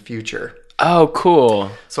years in the future. Oh, cool.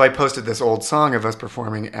 So I posted this old song of us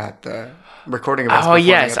performing at the recording of us. Oh,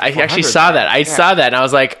 yes. I actually saw that. I saw that, and I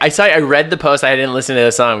was like, I read the post. I didn't listen to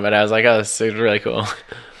the song, but I was like, oh, this is really cool.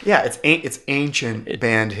 Yeah, it's ancient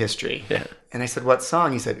band history. Yeah. And I said, what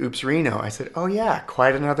song? He said, Oops, Reno. I said, oh, yeah,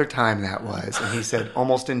 quite another time that was. And he said,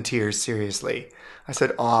 almost in tears, seriously. I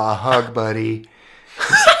said, aw, hug, buddy.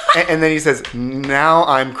 And then he says, now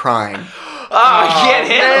I'm crying. Oh, get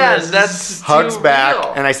him. That's hugs too back.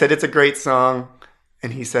 real. And I said, it's a great song.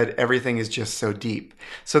 And he said, everything is just so deep.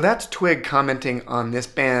 So that's Twig commenting on this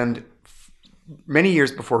band many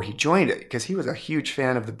years before he joined it, because he was a huge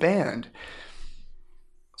fan of the band.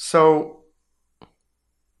 So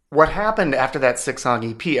what happened after that 6-song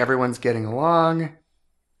EP, everyone's getting along.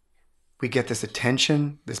 We get this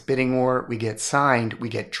attention, this bidding war. We get signed. We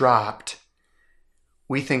get dropped.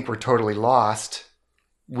 We think we're totally lost.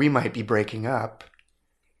 We might be breaking up.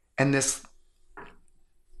 And this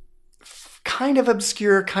kind of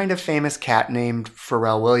obscure, kind of famous cat named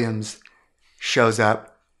Pharrell Williams shows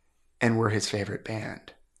up, and we're his favorite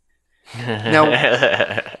band. Now,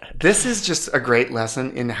 this is just a great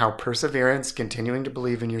lesson in how perseverance, continuing to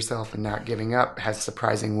believe in yourself and not giving up, has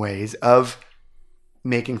surprising ways of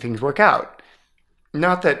making things work out.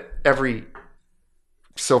 Not that every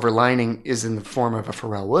silver lining is in the form of a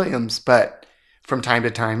Pharrell Williams, but from time to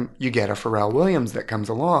time you get a Pharrell Williams that comes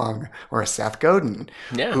along, or a Seth Godin,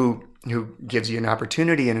 who gives you an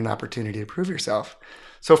opportunity and an opportunity to prove yourself.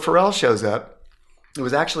 So Pharrell shows up. It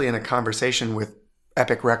was actually in a conversation with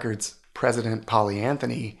Epic Records president Polly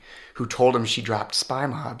Anthony, who told him she dropped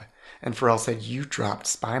Spymob. And Pharrell said, you dropped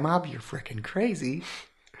Spymob? You're freaking crazy.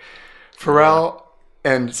 Pharrell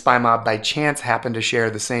and Spymob by chance happened to share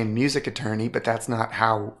the same music attorney, but that's not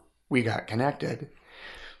how we got connected.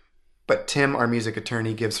 But Tim, our music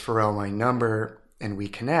attorney, gives Pharrell my number, and we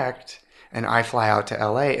connect, and I fly out to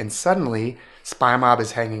LA, and suddenly Spymob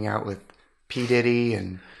is hanging out with P. Diddy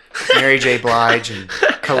and Mary J. Blige and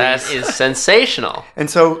Khalees. That is sensational. And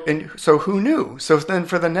so who knew? So then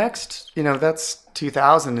for the next, that's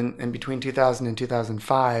 2000, and between 2000 and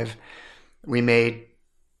 2005, we made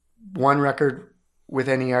one record with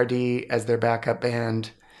N.E.R.D. as their backup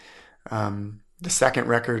band. The second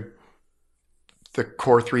record, the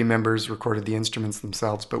core 3 members recorded the instruments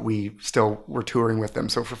themselves, but we still were touring with them.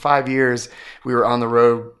 So for 5 years, we were on the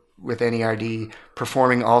road with N.E.R.D.,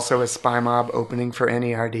 performing also as Spymob, opening for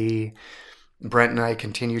N.E.R.D. Brent and I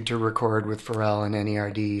continued to record with Pharrell and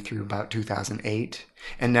N.E.R.D. through about 2008.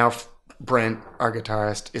 And now Brent, our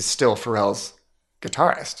guitarist, is still Pharrell's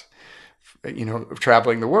guitarist,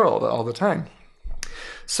 traveling the world all the time.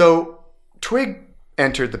 So Twig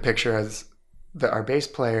entered the picture as our bass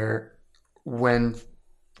player, when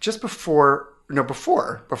just before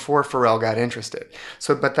Pharrell got interested.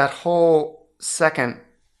 So, but that whole second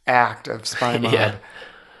act of Spymob, Yeah.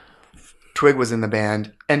 Twig was in the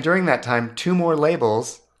band, and during that time, 2 more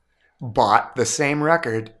labels bought the same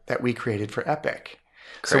record that we created for Epic.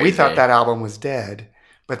 So we Crazy. thought that album was dead,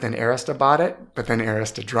 but then Arista bought it, but then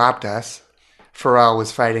Arista dropped us. Pharrell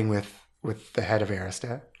was fighting with the head of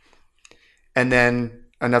Arista. And then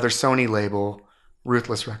another Sony label,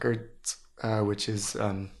 Ruthless Records, which is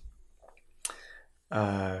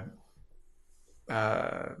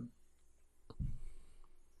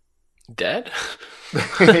Dead?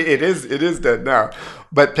 it is dead now,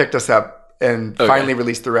 but picked us up and finally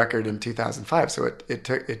released the record in 2005. So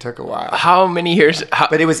it took a while. How many years?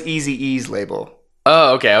 But it was Easy E's label.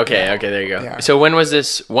 Oh, okay. There you go. Yeah. So when was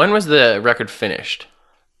this? When was the record finished?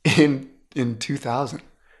 In 2000.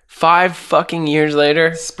 5 fucking years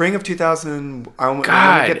later. Spring of 2000. Let me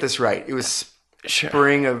get this right. It was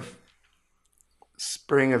spring of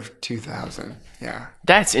 2000. Yeah.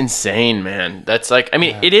 That's insane, man. That's like, I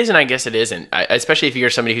mean, it is, and I guess it isn't. Especially if you're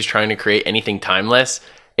somebody who's trying to create anything timeless,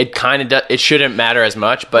 it kind of it shouldn't matter as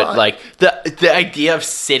much. But like the idea of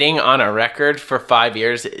sitting on a record for 5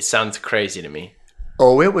 years, it sounds crazy to me.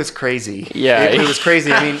 Oh, it was crazy. Yeah, it was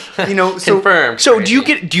crazy. I mean, so Confirmed. So do you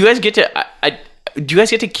guys get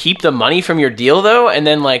to keep the money from your deal though? And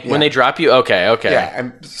then like when they drop you, okay. Yeah,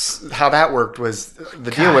 and how that worked was the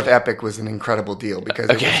deal with Epic was an incredible deal because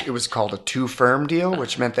it was called a 2-firm deal,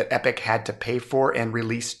 which meant that Epic had to pay for and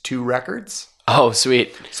release 2 records. Oh,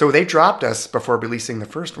 sweet. So they dropped us before releasing the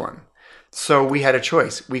first one. So we had a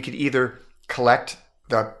choice. We could either collect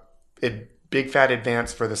the big fat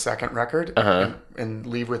advance for the second record and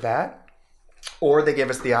leave with that, or they gave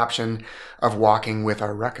us the option of walking with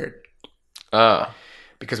our record. Oh.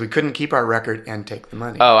 Because we couldn't keep our record and take the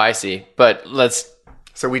money. Oh, I see. But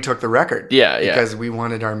So we took the record. Yeah. Because we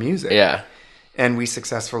wanted our music. Yeah. And we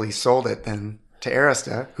successfully sold it then to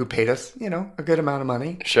Arista, who paid us, a good amount of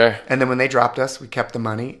money. Sure. And then when they dropped us, we kept the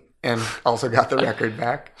money and also got the record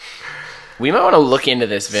back. We might want to look into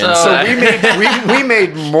this, Vince. So we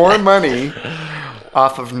made more money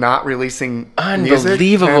off of not releasing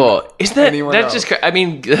unbelievable. Music Isn't that's just? I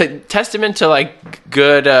mean, testament to like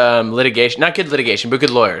good litigation, not good litigation, but good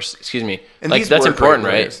lawyers. Excuse me. And like that's important,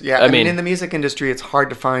 right? Yeah, I mean, in the music industry, it's hard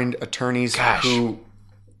to find attorneys who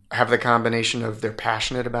have the combination of they're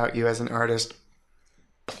passionate about you as an artist,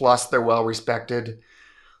 plus they're well respected,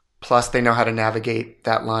 plus they know how to navigate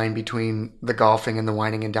that line between the golfing and the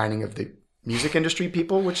whining and dining of the music industry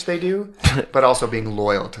people, which they do, but also being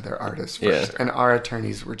loyal to their artists first. And our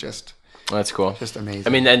attorneys were just that's cool, just amazing. I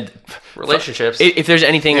mean, and relationships. If there's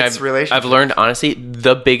anything I've learned, honestly,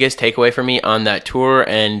 the biggest takeaway for me on that tour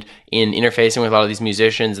and in interfacing with a lot of these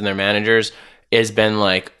musicians and their managers has been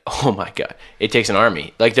like, oh my god, it takes an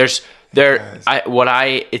army. Like it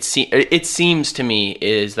seems to me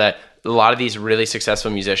is that a lot of these really successful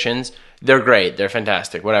musicians, they're great, they're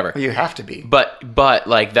fantastic, whatever. Well, you have to be. But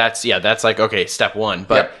like that's like, okay, step one.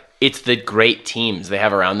 But it's the great teams they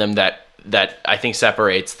have around them that I think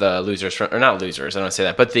separates the losers from, or not losers, I don't want to say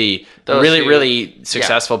that, but the really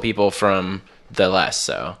successful people from the less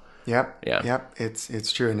so. Yep.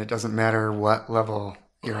 It's true, and it doesn't matter what level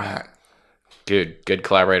you're at. Dude, good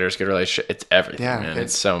collaborators, good relationship, it's everything, man.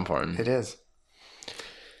 It's so important. It is.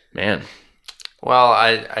 Man. Well,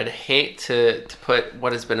 I'd hate to put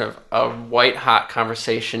what has been a white-hot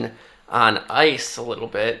conversation on ice a little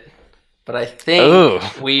bit, but I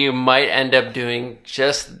think we might end up doing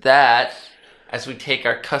just that as we take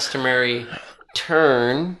our customary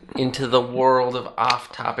turn into the world of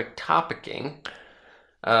off-topic topicking.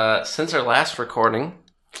 Since our last recording,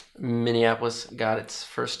 Minneapolis got its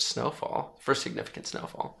first significant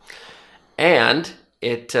snowfall. And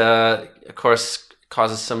it, of course,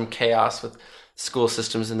 causes some chaos with school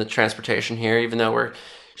systems and the transportation here, even though we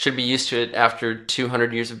should be used to it after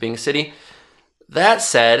 200 years of being a city. That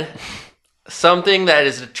said, something that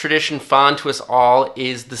is a tradition fond to us all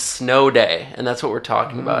is the snow day, and that's what we're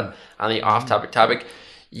talking about on the off-topic topic.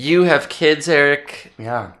 You have kids, Eric.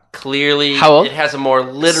 Yeah. Clearly, how old? It has a more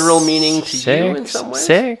literal meaning to you in some ways.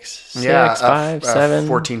 6, 5, 7.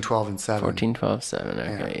 14, 12, and 7. 14, 12, 7.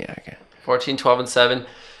 Okay, yeah, okay. 14, 12, and 7.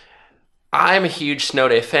 I'm a huge snow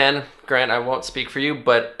day fan. Grant, I won't speak for you,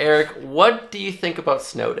 but Eric, what do you think about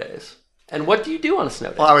snow days? And what do you do on a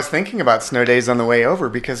snow day? Well, I was thinking about snow days on the way over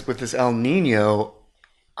because with this El Nino,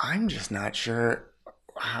 I'm just not sure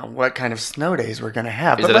what kind of snow days we're going to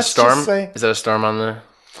have. Is it a storm? Is it a storm on the...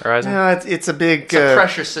 horizon? No, it's a big It's a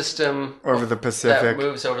pressure system over the Pacific. that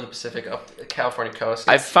moves over the Pacific up the California coast.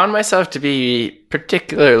 I've found myself to be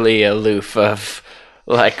particularly aloof of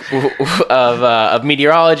of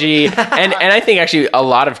meteorology and I think actually a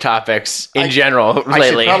lot of topics in general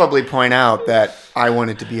lately. I should probably point out that I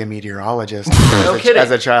wanted to be a meteorologist kidding.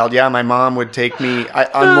 as a child. Yeah, my mom would take me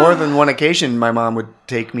on more than one occasion. My mom would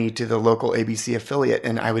take me to the local ABC affiliate,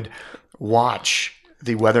 and I would watch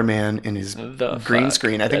the weatherman in his green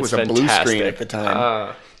screen. I think it was a blue screen at the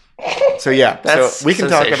time. So yeah, That's we can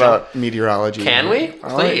talk sensational. about meteorology. Can we?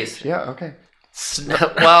 All right. Please. Yeah. Okay.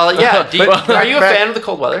 Well, yeah. Are you a but- fan of the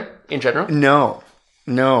cold weather in general? No.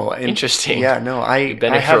 Interesting. Yeah, no. I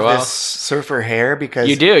been here for have a while? this surfer hair because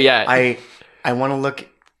You do, yeah. I want to look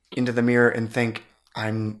into the mirror and think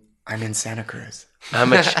I'm in Santa Cruz.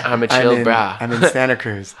 I'm a chill bra. I'm in Santa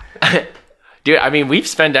Cruz. Dude, I mean, we've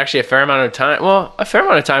spent actually a fair amount of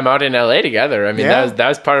time out in LA together. I mean, Yeah. that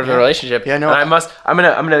was part of the relationship. Yeah, no, and I'm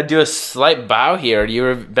gonna do a slight bow here.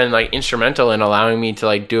 You've been like instrumental in allowing me to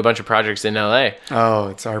like do a bunch of projects in LA. Oh,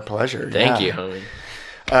 it's our pleasure. Thank yeah. you, homie.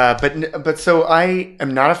 But so I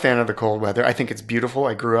am not a fan of the cold weather. I think it's beautiful.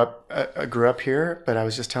 I grew up here, but I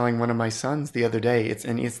was just telling one of my sons the other day. It's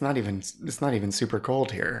not even super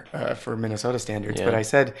cold here for Minnesota standards. Yeah. But I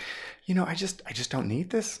said, I just don't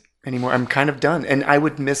need this anymore. I'm kind of done, and I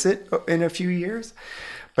would miss it in a few years.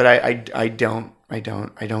 But I don't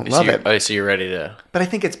love it. Oh, so you're ready to? But I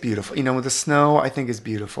think it's beautiful. With the snow, I think it's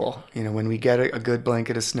beautiful. When we get a good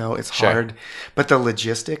blanket of snow, it's hard. But the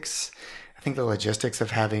logistics, I think the logistics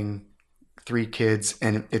of having 3 kids,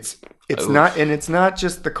 and it's not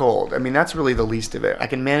just the cold. I mean, that's really the least of it. I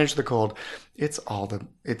can manage the cold. It's all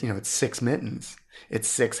it's 6 mittens. It's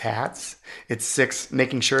 6 hats. It's 6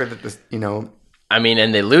 making sure that I mean,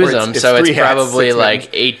 and they lose them, it's so it's 3 hats, probably 6 like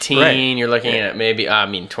mittens. 18. Right. You're looking at maybe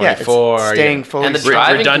 24. it's staying fully. And the stripped.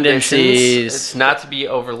 driving redundancies. conditions, it's not to be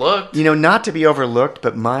overlooked. Not to be overlooked,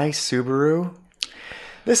 but my Subaru.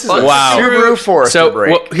 This is Wow. a Subaru Forester So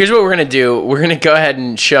break. here's what we're gonna do. We're gonna go ahead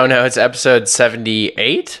and show notes episode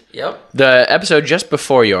 78. Yep. The episode just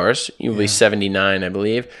before yours, you will be 79, I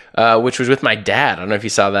believe, which was with my dad. I don't know if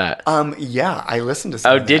you saw that. Yeah, I listened to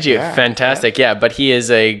some Oh, of did that. you? Yeah, Fantastic. Yeah, but he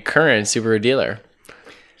is a current Subaru dealer.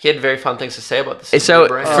 He had very fun things to say about this. So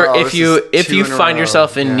brand. if you this is 2 in a find row.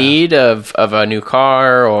 yourself in Yeah. need of a new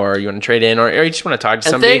car, or you want to trade in, or you just want to talk to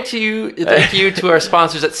and somebody, thank you to our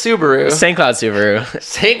sponsors at Subaru, St. Cloud Subaru.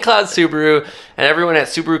 St. Cloud Subaru, and everyone at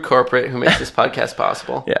Subaru Corporate who makes this podcast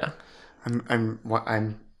possible. Yeah.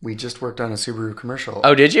 We just worked on a Subaru commercial.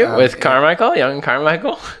 Oh, did you? With Carmichael? Young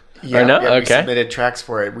Carmichael? Yeah, or no? yeah, we Okay. submitted tracks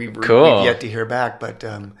for it. We've Cool. yet to hear back, but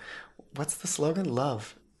what's the slogan?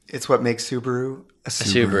 Love. It's what makes Subaru a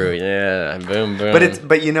Subaru. Subaru, yeah. Boom, boom.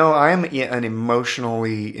 But I'm an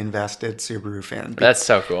emotionally invested Subaru fan. That's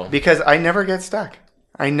so cool. Because I never get stuck.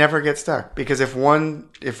 Because if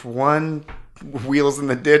one wheel's in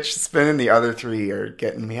the ditch spinning, the other 3 are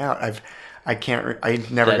getting me out. I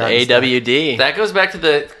never That got AWD. That goes back to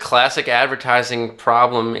the classic advertising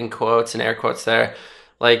problem in quotes and air quotes there.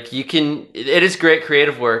 Like it is great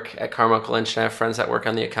creative work at Carmichael Lynch, and I have friends that work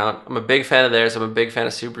on the account. I'm a big fan of theirs. I'm a big fan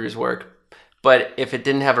of Subaru's work. But if it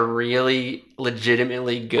didn't have a really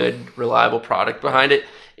legitimately good, reliable product behind it,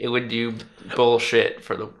 it would do bullshit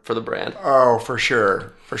for the brand. Oh, for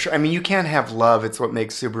sure. I mean, you can't have love. It's what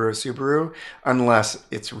makes Subaru a Subaru unless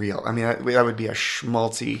it's real. I mean, that would be a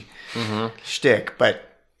schmaltzy shtick. But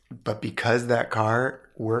because that car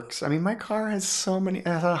works, I mean, my car has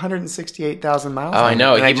 168,000 miles. Oh, I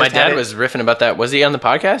know. And My dad was riffing about that. Was he on the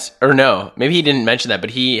podcast? Or no? Maybe he didn't mention that,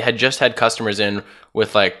 but he had just had customers in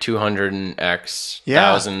with like 200x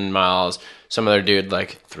thousand miles. Some other dude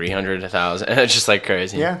like 300 1,000. It's just like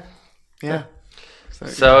crazy. Yeah.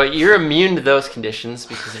 So you're immune to those conditions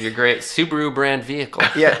because of your great Subaru brand vehicle.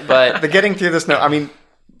 Yeah, But the getting through the snow. I mean,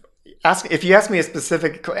 if you ask me a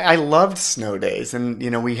specific, I loved snow days, and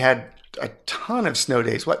we had a ton of snow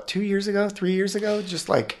days. What, 2 years ago, 3 years ago? Just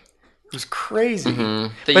like it was crazy.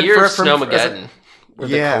 the But year of from- Snowmageddon, where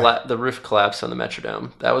Yeah. the roof collapsed on the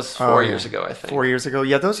Metrodome. That was 4 years ago, I think. 4 years ago.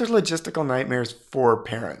 Yeah, those are logistical nightmares for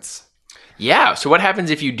parents. Yeah. So what happens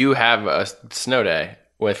if you do have a snow day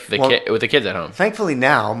with the kids at home? Thankfully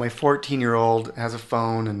now, my 14-year-old has a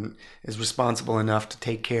phone and is responsible enough to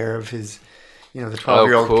take care of his, the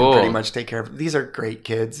 12-year-old cool. can pretty much take care of. These are great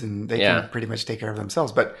kids, and they can pretty much take care of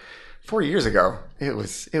themselves. But 4 years ago, it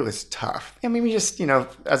was tough. I mean, we just,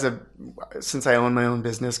 since I own my own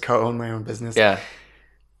business, co-own my own business, Yeah.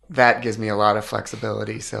 that gives me a lot of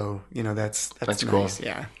flexibility. So, that's That's nice. cool.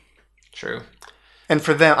 Yeah. True. And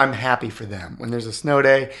for them, I'm happy for them. When there's a snow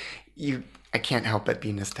day, I can't help but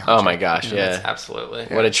be nostalgic. Oh my gosh, yeah. Absolutely.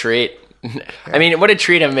 What a treat. I mean, what a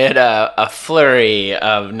treat amid a flurry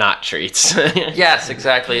of not treats. Yes,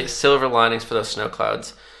 exactly. Silver linings for those snow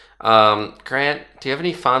clouds. Grant, do you have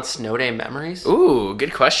any fond snow day memories? Ooh,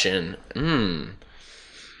 good question. I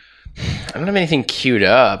don't have anything queued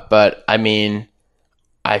up, but I mean,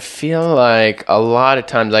 I feel like a lot of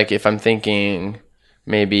times, like if I'm thinking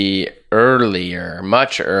maybe earlier,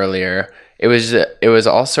 much earlier, it was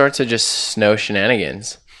all sorts of just snow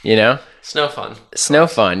shenanigans, you know? Snow fun. Snow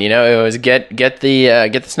fun, you know? It was get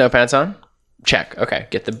the snow pants on, check. Okay,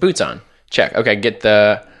 get the boots on, check. Okay,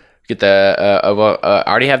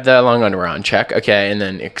 already have the long underwear on, check. Okay, and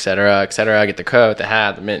then et cetera, get the coat, the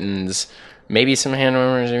hat, the mittens, maybe some hand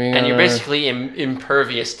warmers. And you're basically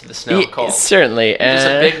impervious to the snow cold. Certainly. You're just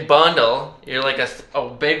a big bundle. You're like a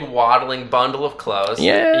big waddling bundle of clothes.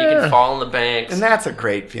 Yeah. And you can fall in the banks. And that's a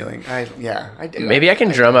great feeling. I do. Maybe I can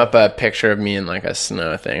drum up a picture of me in like a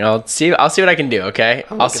snow thing. I'll see what I can do, okay?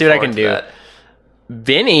 I'll see what I can do. That.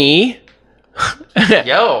 Vinny.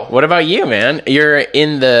 Yo. What about you, man? You're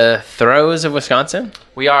in the throes of Wisconsin?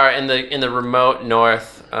 We are in the remote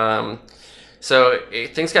north.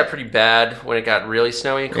 Things got pretty bad when it got really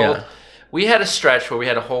snowy and cold. Yeah. We had a stretch where we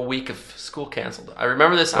had a whole week of school canceled. I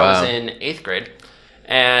remember this. Wow. I was in 8th grade.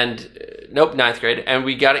 Ninth grade. And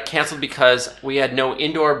we got it canceled because we had no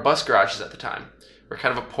indoor bus garages at the time. We're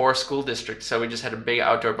kind of a poor school district, so we just had a big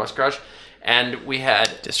outdoor bus garage. And we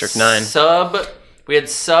had... District 9. We had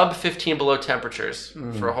sub 15 below temperatures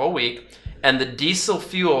for a whole week. And the diesel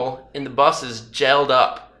fuel in the buses gelled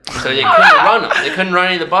up. So they couldn't run them. They couldn't run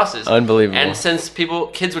any of the buses. Unbelievable. And since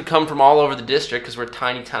kids would come from all over the district, because we're a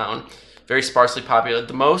tiny town, very sparsely populated,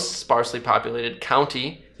 the most sparsely populated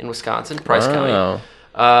county in Wisconsin, Price County,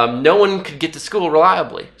 no one could get to school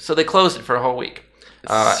reliably. So they closed it for a whole week.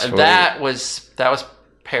 And that was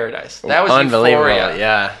paradise. That was unbelievable. Euphoria.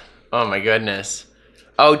 Yeah. Oh my goodness.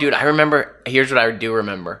 Oh, dude, I remember. Here's what I do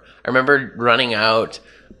remember. I remember running out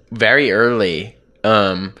very early.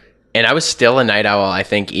 And I was still a night owl, I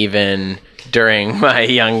think, even during my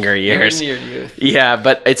younger years. Even in your youth. Yeah,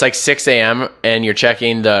 but it's like 6 a.m. and you're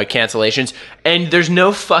checking the cancellations, and there's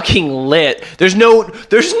no fucking lit. This is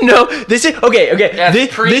okay. Yeah,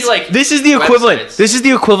 this is the equivalent. Websites. This is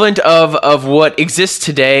the equivalent of what exists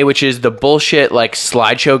today, which is the bullshit like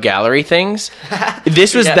slideshow gallery things.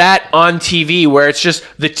 This was that on TV where it's just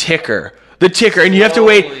the ticker. And you have to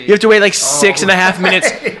wait like 6.5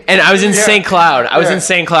 minutes. And I was in St. Cloud. In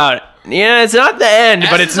St. Cloud. Yeah, it's not the end,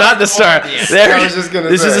 but it's not the start. I was just gonna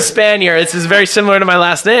this say. is a span year. This is very similar to my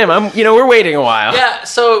last name. We're waiting a while. Yeah,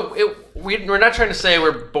 so we're not trying to say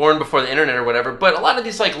we're born before the internet or whatever, but a lot of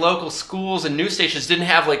these like local schools and news stations didn't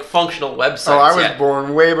have like functional websites. Oh, I was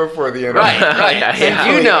born way before the internet. Right.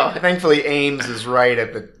 Yeah. Thankfully, Ames is right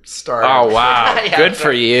at the start. Oh wow, Yeah, good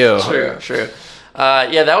for you. True.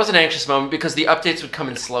 That was an anxious moment because the updates would come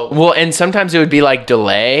in slowly. Well, and sometimes it would be like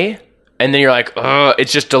delay, and then you're like, oh,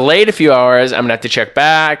 it's just delayed a few hours. I'm gonna have to check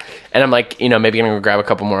back, and I'm like, maybe I'm gonna grab a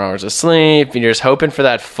couple more hours of sleep. And you're just hoping for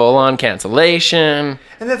that full-on cancellation.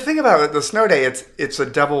 And the thing about the snow day, it's a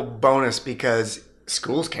double bonus because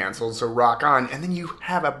school's canceled, so rock on, and then you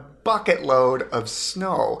have a bucket load of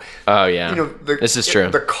snow. Oh yeah, this is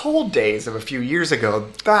true. The cold days of a few years ago,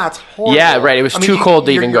 that's horrible. Yeah, right. It was too cold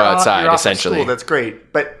to even go outside. You're off essentially, school, that's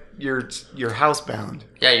great, but you're housebound.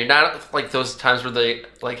 Yeah, you're not like those times where they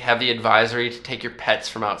like have the advisory to take your pets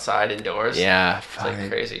from outside indoors. Yeah, it's like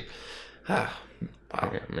crazy. Wow.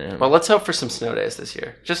 Man. Well, let's hope for some snow days this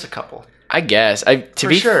year. Just a couple. I guess.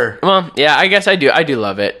 Sure. Well, yeah. I guess I do. I do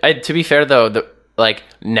love it. To be fair though, like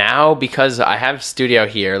now, because I have a studio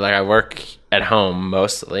here, like I work at home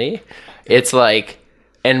mostly, it's like,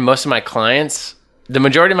 and most of my clients, the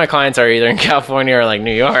majority of my clients are either in California or like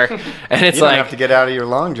New York, and it's you don't like have to get out of your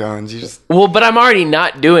long johns. But I'm already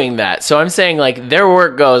not doing that, so I'm saying like their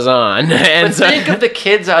work goes on. And but think of the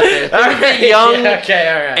kids out there, think of the young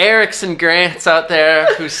Erics and Grants out there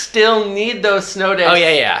who still need those snow days. Oh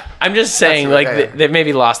yeah. I'm just saying they've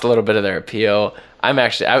maybe lost a little bit of their appeal. I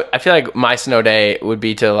feel like my snow day would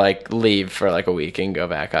be to like leave for like a week and go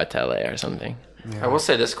back out to LA or something. Yeah. I will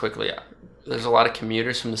say this quickly. There's a lot of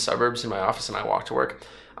commuters from the suburbs in my office, and I walk to work.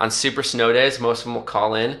 On super snow days, most of them will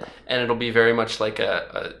call in, and it'll be very much like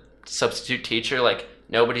a substitute teacher. Like,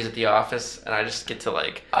 nobody's at the office, and I just get to,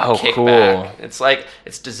 like, kick back. It's like,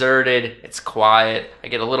 it's deserted, it's quiet. I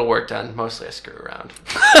get a little work done. Mostly I screw around.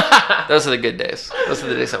 Those are the good days. Those are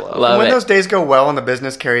the days I love. When those days go well and the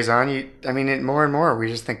business carries on, more and more, we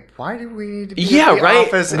just think, why do we need to be at the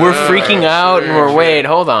office? We're freaking out, and we're, wait,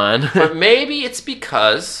 hold on. But maybe it's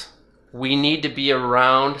because we need to be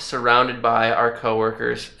surrounded by our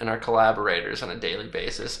coworkers and our collaborators on a daily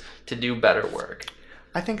basis to do better work.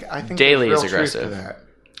 I think Daily there's is real truth to aggressive.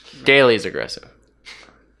 that. Daily is aggressive.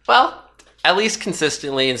 Well, at least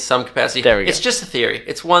consistently in some capacity. There we go. It's just a theory.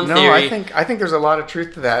 It's one No, theory. I think there's a lot of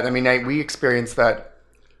truth to that. I mean, we experience that.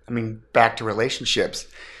 I mean, back to relationships.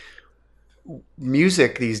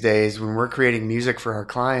 Music these days, when we're creating music for our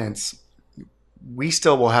clients, we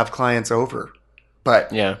still will have clients over,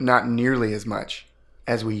 but not nearly as much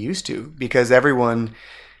as we used to, because everyone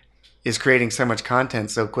is creating so much content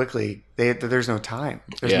so quickly. There's no time.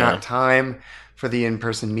 There's not time for the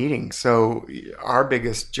in-person meeting. So our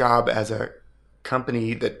biggest job as a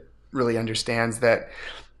company that really understands that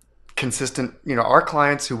consistent, our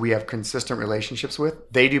clients who we have consistent relationships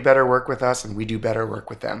with, they do better work with us and we do better work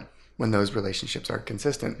with them when those relationships are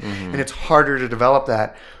consistent. Mm-hmm. And it's harder to develop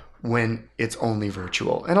that when it's only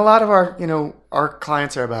virtual. And a lot of our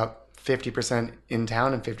clients are about 50% in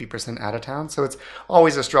town and 50% out of town. So it's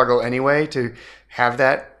always a struggle anyway to have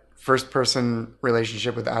that first person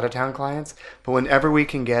relationship with out of town clients. But whenever we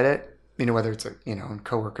can get it, whether it's, and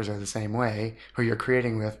coworkers are the same way, who you're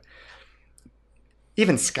creating with,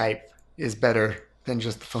 even Skype is better than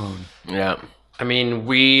just the phone. Yeah. I mean,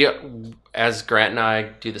 we, as Grant and I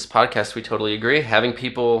do this podcast, we totally agree. Having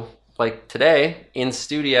people like today in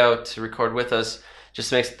studio to record with us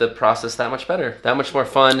just makes the process that much better, that much more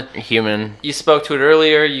fun. Human. You spoke to it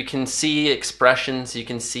earlier. You can see expressions, you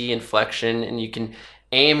can see inflection, and you can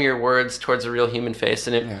aim your words towards a real human face,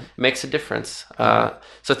 and it makes a difference.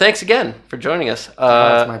 So thanks again for joining us. It's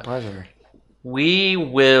my pleasure. We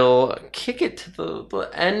will kick it to the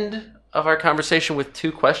end of our conversation with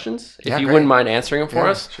two questions, if you wouldn't mind answering them for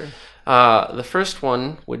us. Sure. The first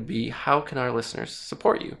one would be, how can our listeners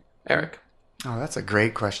support you, Eric? Oh, that's a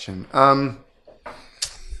great question.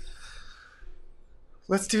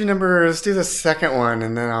 Let's do the second one,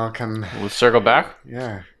 and then I'll come. We'll circle back.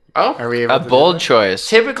 Yeah. Oh, are we able a to bold choice?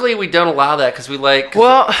 Typically, we don't allow that because we like.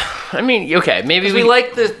 Well, I mean, okay, maybe we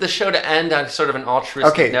like the show to end on sort of an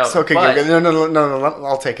altruistic note. So but... no.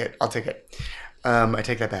 I'll take it. I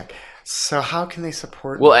take that back. So how can they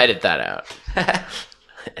support? We'll edit that out.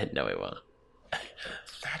 No, we won't.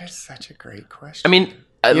 That is such a great question. I mean,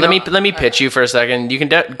 let me pitch you for a second. You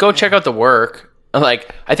can go check out the work.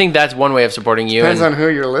 Like, I think that's one way of supporting you. Depends on who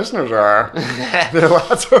your listeners are. There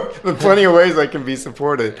are plenty of ways I can be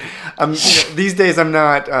supported. These days I'm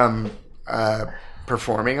not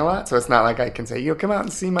performing a lot, so it's not like I can say, come out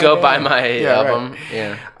and see my band. Buy my album. Right.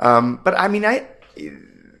 Yeah. But I mean, I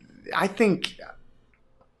think,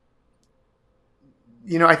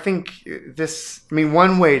 I think this. I mean,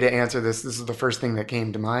 one way to answer this. This is the first thing that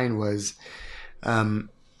came to mind was, I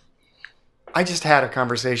just had a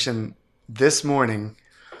conversation this morning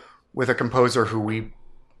with a composer who we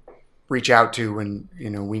reach out to when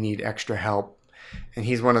we need extra help, and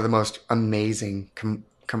he's one of the most amazing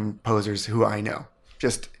composers who I know.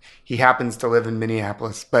 Just, he happens to live in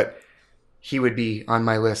Minneapolis, but he would be on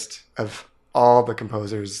my list of all the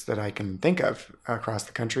composers that I can think of across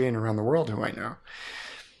the country and around the world who I know.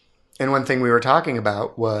 And one thing we were talking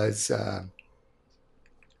about was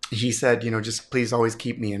he said, just please always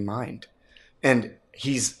keep me in mind. And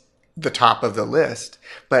he's the top of the list,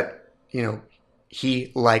 but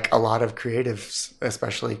he, like a lot of creatives,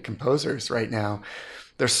 especially composers right now,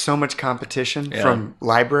 there's so much competition from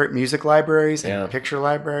music libraries and picture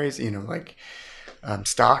libraries,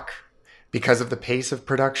 stock, because of the pace of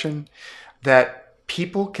production, that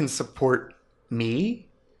people can support me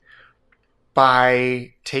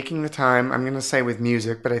by taking the time. I'm going to say with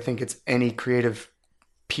music, but I think it's any creative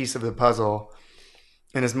piece of the puzzle.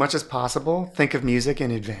 And as much as possible, think of music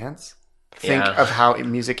in advance. Think of how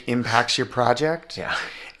music impacts your project. Yeah.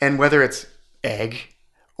 And whether it's Egg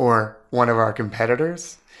or one of our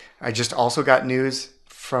competitors. I just also got news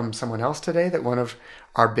from someone else today that one of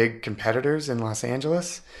our big competitors in Los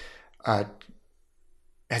Angeles has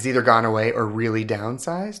either gone away or really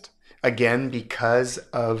downsized. Again, because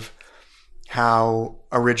of how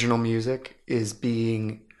original music is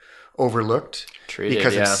being overlooked. Treated,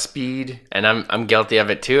 because of speed. And I'm guilty of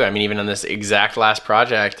it too. I mean, even on this exact last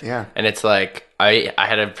project. Yeah. And it's like, I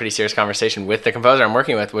had a pretty serious conversation with the composer I'm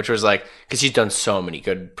working with, which was like, because he's done so many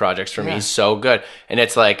good projects for me. He's so good. And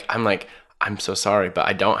it's like, I'm so sorry, but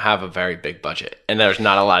I don't have a very big budget. And there's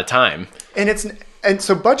not a lot of time. And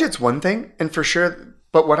so budget's one thing, and for sure,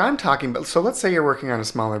 but what I'm talking about, so let's say you're working on a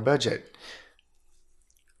smaller budget.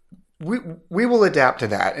 We will adapt to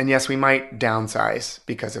that. And yes, we might downsize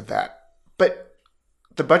because of that. But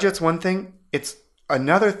the budget's one thing. It's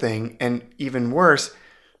another thing, and even worse,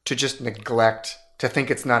 to just neglect to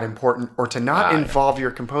think it's not important or to not involve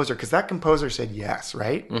your composer, because that composer said yes,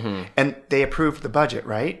 right? Mm-hmm. And they approved the budget,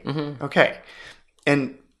 right? Mm-hmm. Okay.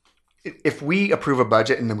 And if we approve a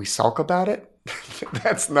budget and then we sulk about it,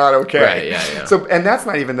 that's not okay. Right, yeah. So, and that's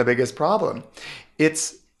not even the biggest problem.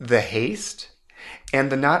 It's the haste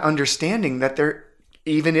and the not understanding that there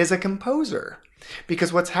even is a composer.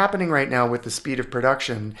 Because what's happening right now with the speed of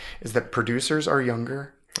production is that producers are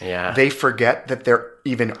younger. Yeah. They forget that there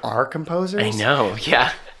even are composers. I know,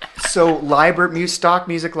 yeah. So stock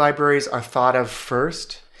music libraries are thought of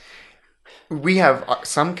first. We have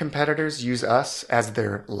some competitors use us as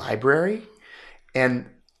their library, and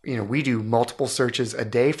we do multiple searches a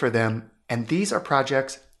day for them. And these are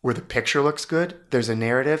projects where the picture looks good, there's a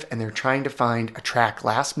narrative, and they're trying to find a track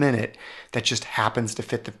last minute that just happens to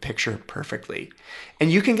fit the picture perfectly.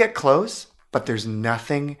 And you can get close, but there's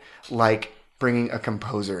nothing like bringing a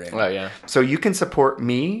composer in. Oh, yeah. So you can support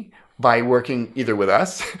me by working either with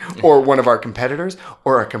us or one of our competitors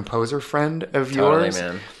or a composer friend of yours.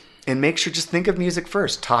 Totally, man. And make sure, just think of music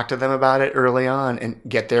first. Talk to them about it early on and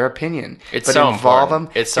get their opinion. But so involve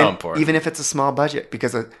important. them. It's so important. Even if it's a small budget,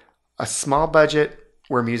 because a small budget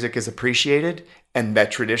where music is appreciated and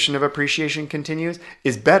that tradition of appreciation continues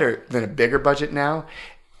is better than a bigger budget now.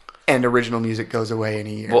 And original music goes away in a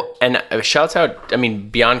year. Well, and shouts out,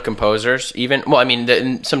 beyond composers, even,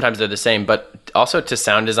 sometimes they're the same, but also to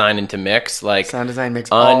sound design and to mix, like sound design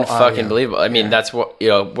makes unfucking believable. That's what,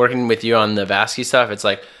 working with you on the Vasky stuff, it's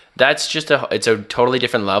like, that's just it's a totally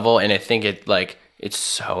different level. And I think it's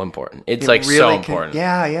so important. It's really so important.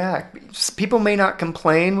 Yeah. People may not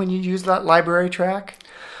complain when you use that library track,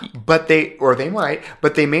 but they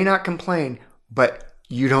may not complain, but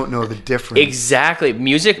you don't know the difference. Exactly.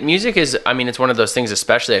 Music is, it's one of those things,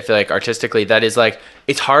 especially I feel like artistically, that is like,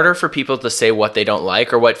 it's harder for people to say what they don't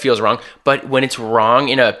like or what feels wrong. But when it's wrong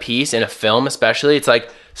in a piece, in a film especially, it's like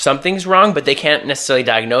something's wrong, but they can't necessarily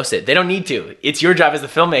diagnose it. They don't need to. It's your job as the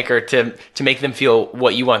filmmaker to make them feel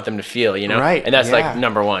what you want them to feel, Right. And that's like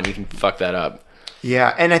number one. You can fuck that up.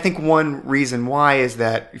 Yeah. And I think one reason why is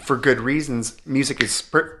that, for good reasons, music is,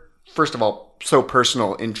 first of all, so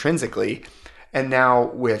personal intrinsically. And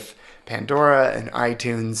now with Pandora and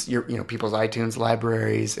iTunes, people's iTunes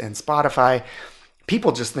libraries and Spotify,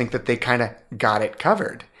 people just think that they kind of got it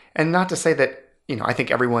covered. And not to say that, I think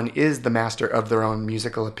everyone is the master of their own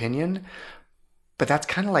musical opinion, but that's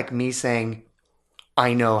kind of like me saying,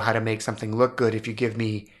 I know how to make something look good if you give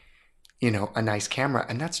me, a nice camera.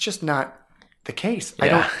 And that's just not the case.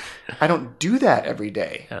 Yeah. I don't do that every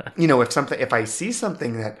day. Yeah. If I see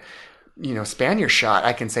something that, Spanier shot,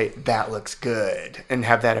 I can say that looks good and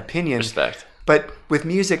have that opinion. Respect. But with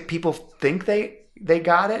music, people think they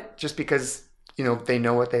got it just because, they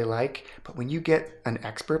know what they like. But when you get an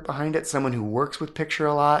expert behind it, someone who works with picture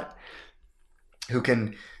a lot, who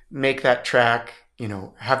can make that track,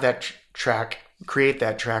 have that track, create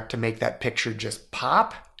that track to make that picture just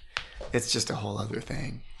pop, it's just a whole other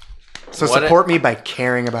thing. So support me by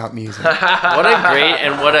caring about music. What a great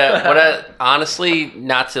and what a honestly,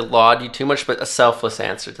 not to laud you too much, but a selfless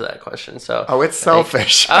answer to that question. So it's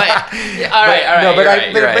selfish. All right.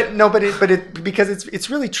 Because it's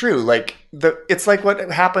really true. Like it's like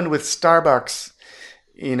what happened with Starbucks,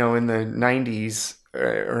 in the 90s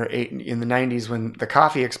in the 90s when the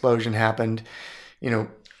coffee explosion happened.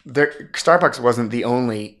 Starbucks wasn't the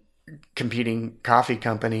only competing coffee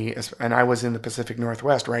company, and I was in the Pacific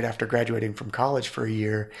Northwest right after graduating from college for a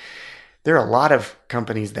year. There are a lot of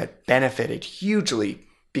companies that benefited hugely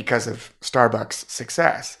because of Starbucks'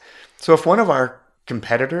 success. So if one of our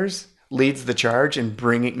competitors leads the charge in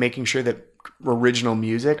making sure that original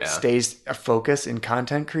music stays a focus in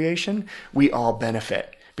content creation, we all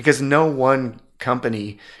benefit, because no one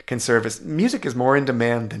company can service. Music is more in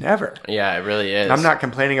demand than ever. Yeah, it really is. And I'm not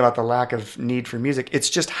complaining about the lack of need for music. It's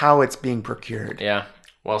just how it's being procured. Yeah.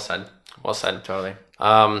 Well said. Totally.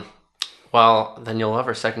 Well, then you'll love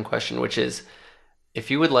our second question, which is, if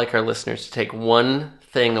you would like our listeners to take one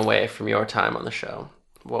thing away from your time on the show,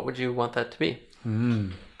 what would you want that to be?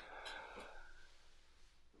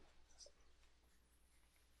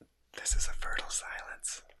 This is a fertile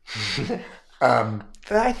silence.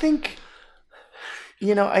 I think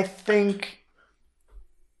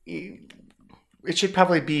it should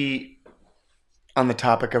probably be on the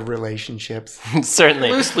topic of relationships. Certainly.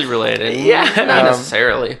 Loosely related. Yeah. Not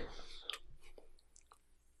necessarily.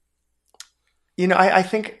 I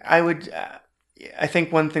think I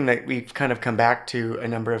think one thing that we've kind of come back to a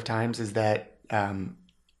number of times is that, a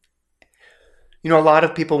lot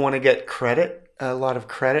of people want to get a lot of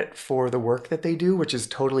credit for the work that they do, which is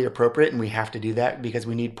totally appropriate. And we have to do that because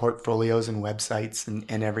we need portfolios and websites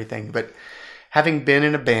and everything. But having been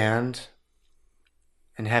in a band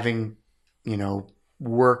and having,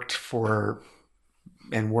 worked for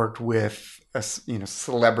and worked with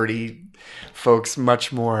celebrity folks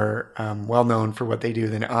much more well known for what they do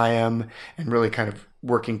than I am, and really kind of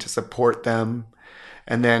working to support them,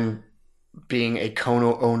 and then being a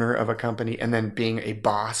co-owner of a company, and then being a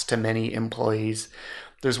boss to many employees.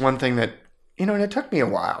 There's one thing that, and it took me a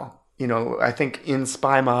while. I think in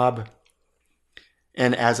Spymob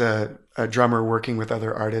and as a drummer working with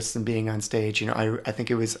other artists and being on stage, I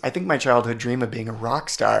think my childhood dream of being a rock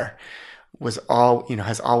star was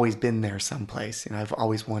has always been there someplace. I've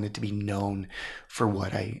always wanted to be known for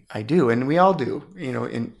what I do. And we all do,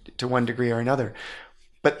 to one degree or another.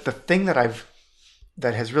 But the thing that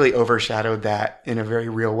has really overshadowed that in a very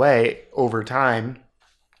real way over time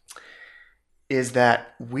is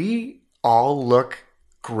that we all look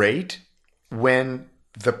great when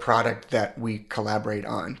the product that we collaborate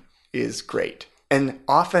on is great. And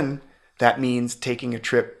often that means taking a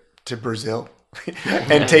trip to Brazil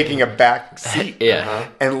and taking a back seat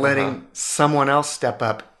and letting someone else step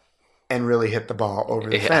up and really hit the ball over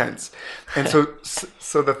the fence. And so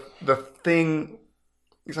the thing,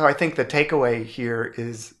 so I think the takeaway here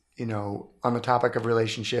is, on the topic of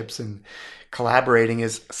relationships and collaborating,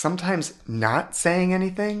 is sometimes not saying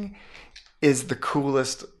anything is the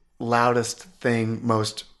coolest, loudest thing,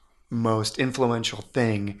 most influential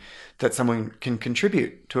thing that someone can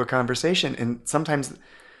contribute to a conversation. And sometimes,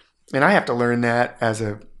 and I have to learn that as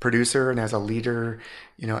a producer and as a leader,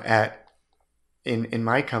 in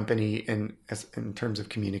my something and in terms of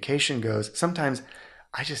communication goes, sometimes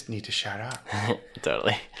I just need to shut up.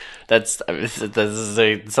 Totally. This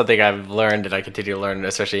is something I've learned and I continue to learn,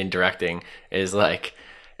 especially in directing, is like,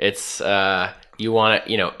 it's, you want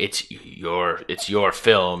to, it's your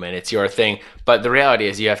film and it's your thing. But the reality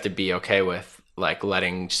is you have to be okay with like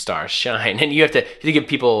letting stars shine, and you have to give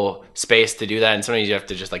people space to do that. And sometimes you have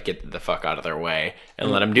to just like get the fuck out of their way and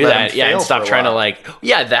let them do that. Yeah. And stop trying to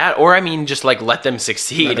that, or just like let them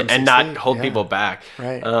succeed and not hold people back.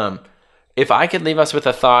 Right. If I could leave us with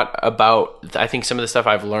a thought about, I think some of the stuff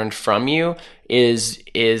I've learned from you is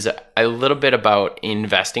a little bit about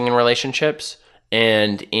investing in relationships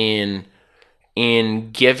and in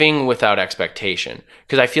giving without expectation.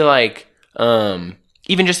 Because I feel like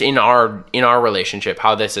even just in our relationship,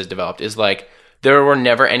 how this has developed is like there were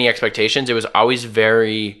never any expectations. It was always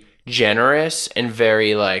very generous and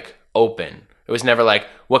very like open. It was never like,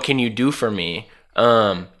 what can you do for me?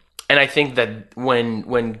 And I think that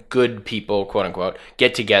when good people, quote unquote,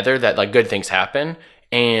 get together, that like good things happen,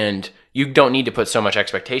 and you don't need to put so much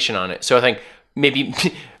expectation on it. So I think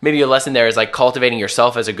maybe a lesson there is like cultivating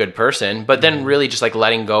yourself as a good person, but then really just like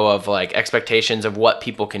letting go of like expectations of what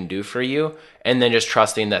people can do for you, and then just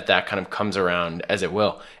trusting that kind of comes around as it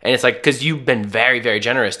will. And it's like, because you've been very, very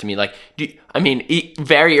generous to me. Like,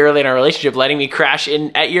 very early in our relationship, letting me crash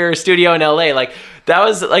in at your studio in LA, like that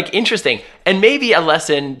was like interesting. And maybe a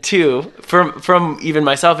lesson too from even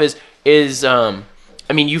myself is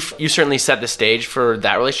you certainly set the stage for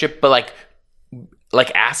that relationship, but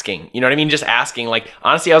like asking, you know what I mean? Just asking. Like,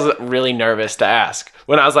 honestly, I was really nervous to ask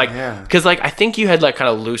when I was like, because like, I think you had like kind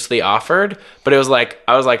of loosely offered, but it was like,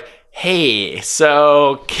 I was like, hey,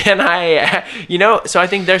 so can I, so I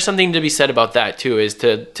think there's something to be said about that too, is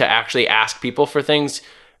to actually ask people for things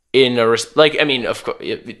in a, of course,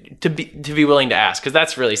 to be willing to ask, because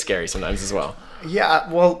that's really scary sometimes as well. Yeah.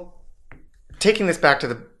 Well, taking this back to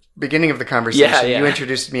the beginning of the conversation, you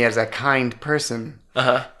introduced me as a kind person.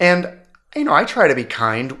 And I try to be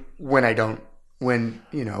kind when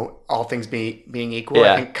all things being equal.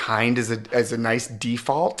 Yeah. I think kind is a nice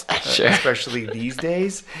default, sure. Especially these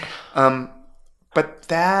days. But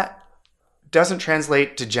that doesn't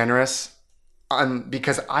translate to generous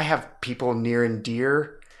because I have people near and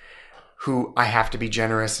dear who I have to be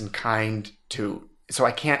generous and kind to. So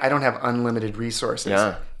I don't have unlimited resources.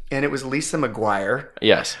 Yeah. And it was Lisa McGuire.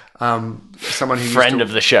 Yes. Someone who friend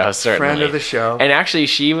of the show, certainly. Friend of the show. And actually,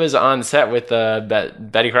 she was on set with the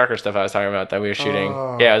Betty Crocker stuff I was talking about that we were shooting.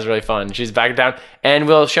 Oh. Yeah, it was really fun. She's back in town. And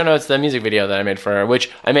we'll show notes the music video that I made for her,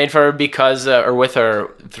 which I made for her because, or with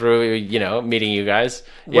her through, meeting you guys.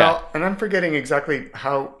 Well, and I'm forgetting exactly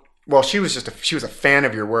how... Well, she was a fan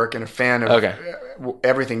of your work and a fan of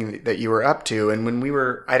everything that you were up to. And when we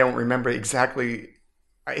were... I don't remember exactly...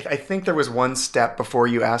 I think there was one step before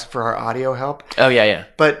you asked for our audio help. Oh, yeah.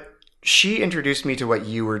 But she introduced me to what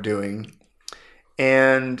you were doing.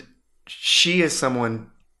 And she is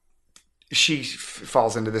someone... She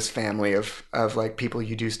falls into this family of like people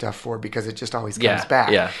you do stuff for because it just always comes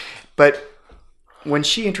back. Yeah. But when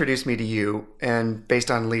she introduced me to you, and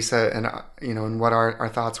based on Lisa and and what our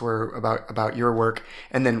thoughts were about your work,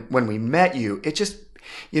 and then when we met you, it just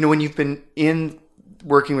when you've been in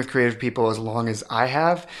working with creative people as long as I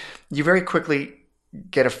have, you very quickly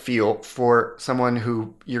get a feel for someone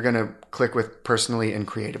who you're going to click with personally and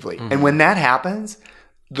creatively. Mm-hmm. And when that happens,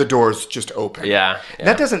 the doors just open. Yeah.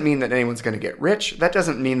 That doesn't mean that anyone's going to get rich. That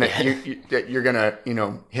doesn't mean that that you're going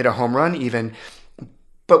to, hit a home run even.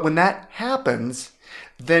 But when that happens,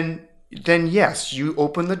 then yes, you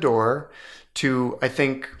open the door to, I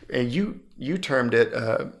think you termed it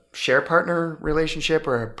a share partner relationship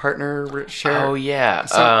or a partner share. Oh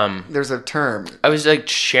yeah. There's a term. I was like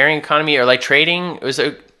sharing economy or like trading. It was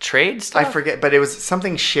a trade stuff. I forget, but it was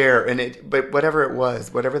something share, but whatever it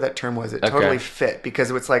was, whatever that term was, it totally fit,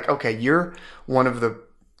 because it's like, okay, you're one of the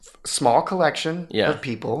small collection of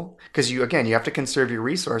people, because you have to conserve your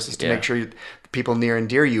resources to make sure the people near and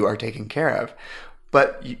dear you are taken care of.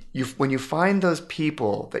 But you when you find those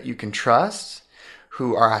people that you can trust,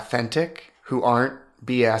 who are authentic, who aren't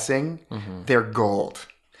BSing, they're gold.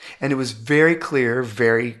 And it was very clear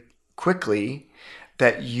very quickly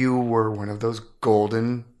that you were one of those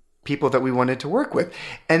golden people that we wanted to work with.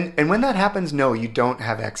 And when that happens, no, you don't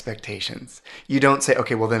have expectations. You don't say,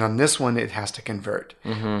 okay, well then on this one it has to convert.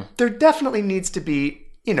 Mm-hmm. There definitely needs to be,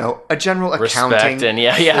 a general accounting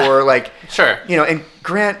and for like, sure. And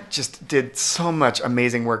Grant just did so much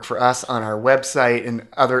amazing work for us on our website and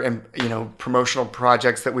other, promotional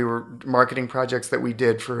projects marketing projects that we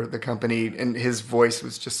did for the company. And his voice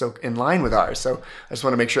was just so in line with ours. So I just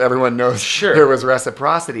want to make sure everyone knows there was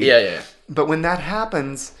reciprocity. Yeah. But when that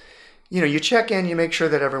happens, you check in, you make sure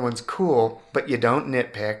that everyone's cool, but you don't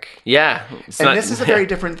nitpick. Yeah. This is a very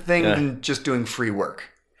different thing than just doing free work.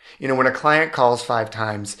 When a client calls 5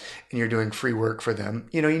 times and you're doing free work for them,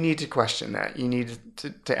 you need to question that. You need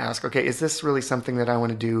to ask, okay, is this really something that I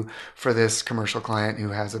want to do for this commercial client who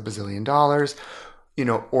has $1 bazillion,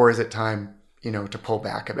 or is it time, to pull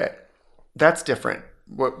back a bit? That's different.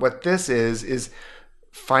 What this is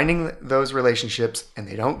finding those relationships, and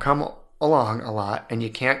they don't come along a lot, and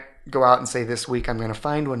you can't go out and say, this week I'm going to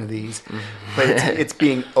find one of these. But it's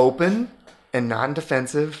being open and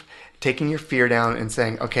non-defensive, taking your fear down and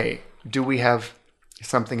saying, okay, do we have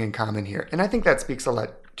something in common here? And I think that speaks a lot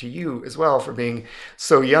to you as well for being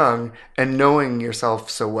so young and knowing yourself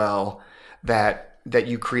so well that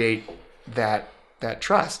you create that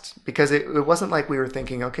trust. Because it wasn't like we were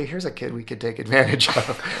thinking, okay, here's a kid we could take advantage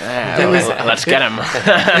of. Let's get him.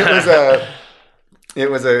 It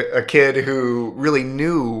was a kid who really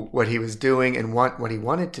knew what he was doing and what he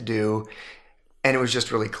wanted to do. And it was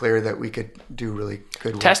just really clear that we could do really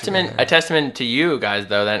good work together. A testament to you guys,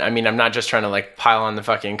 though. Then I'm not just trying to like pile on the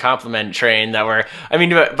fucking compliment train that we're.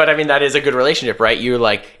 But that is a good relationship, right? You're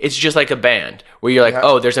like, it's just like a band where you're like,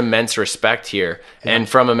 oh, there's immense respect here, and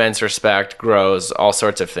from immense respect grows all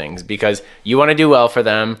sorts of things because you want to do well for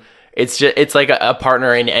them. It's like a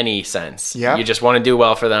partner in any sense. Yeah. You just want to do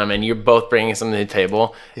well for them, and you're both bringing something to the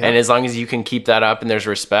table. Yeah. And as long as you can keep that up and there's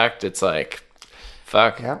respect, it's like,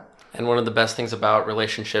 fuck. Yeah. And one of the best things about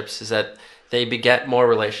relationships is that they beget more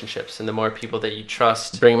relationships, and the more people that you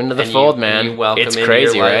trust, bring them into the fold, man. You welcome it's into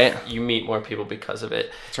crazy, your life, right? You meet more people because of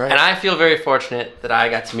it. That's right. And I feel very fortunate that I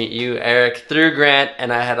got to meet you, Eric, through Grant,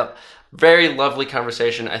 and I had a very lovely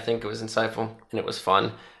conversation. I think it was insightful and it was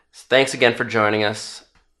fun. So thanks again for joining us.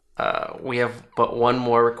 We have but one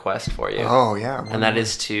more request for you. Oh yeah, and that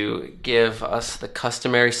is to give us the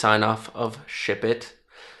customary sign off of "ship it."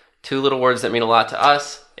 2 little words that mean a lot to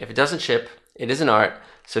us. If it doesn't ship, it isn't art.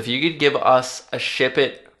 So if you could give us a ship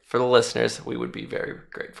it for the listeners, we would be very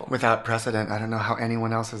grateful. Without precedent, I don't know how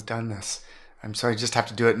anyone else has done this. I'm sorry, I just have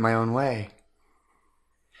to do it in my own way.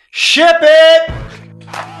 Ship it!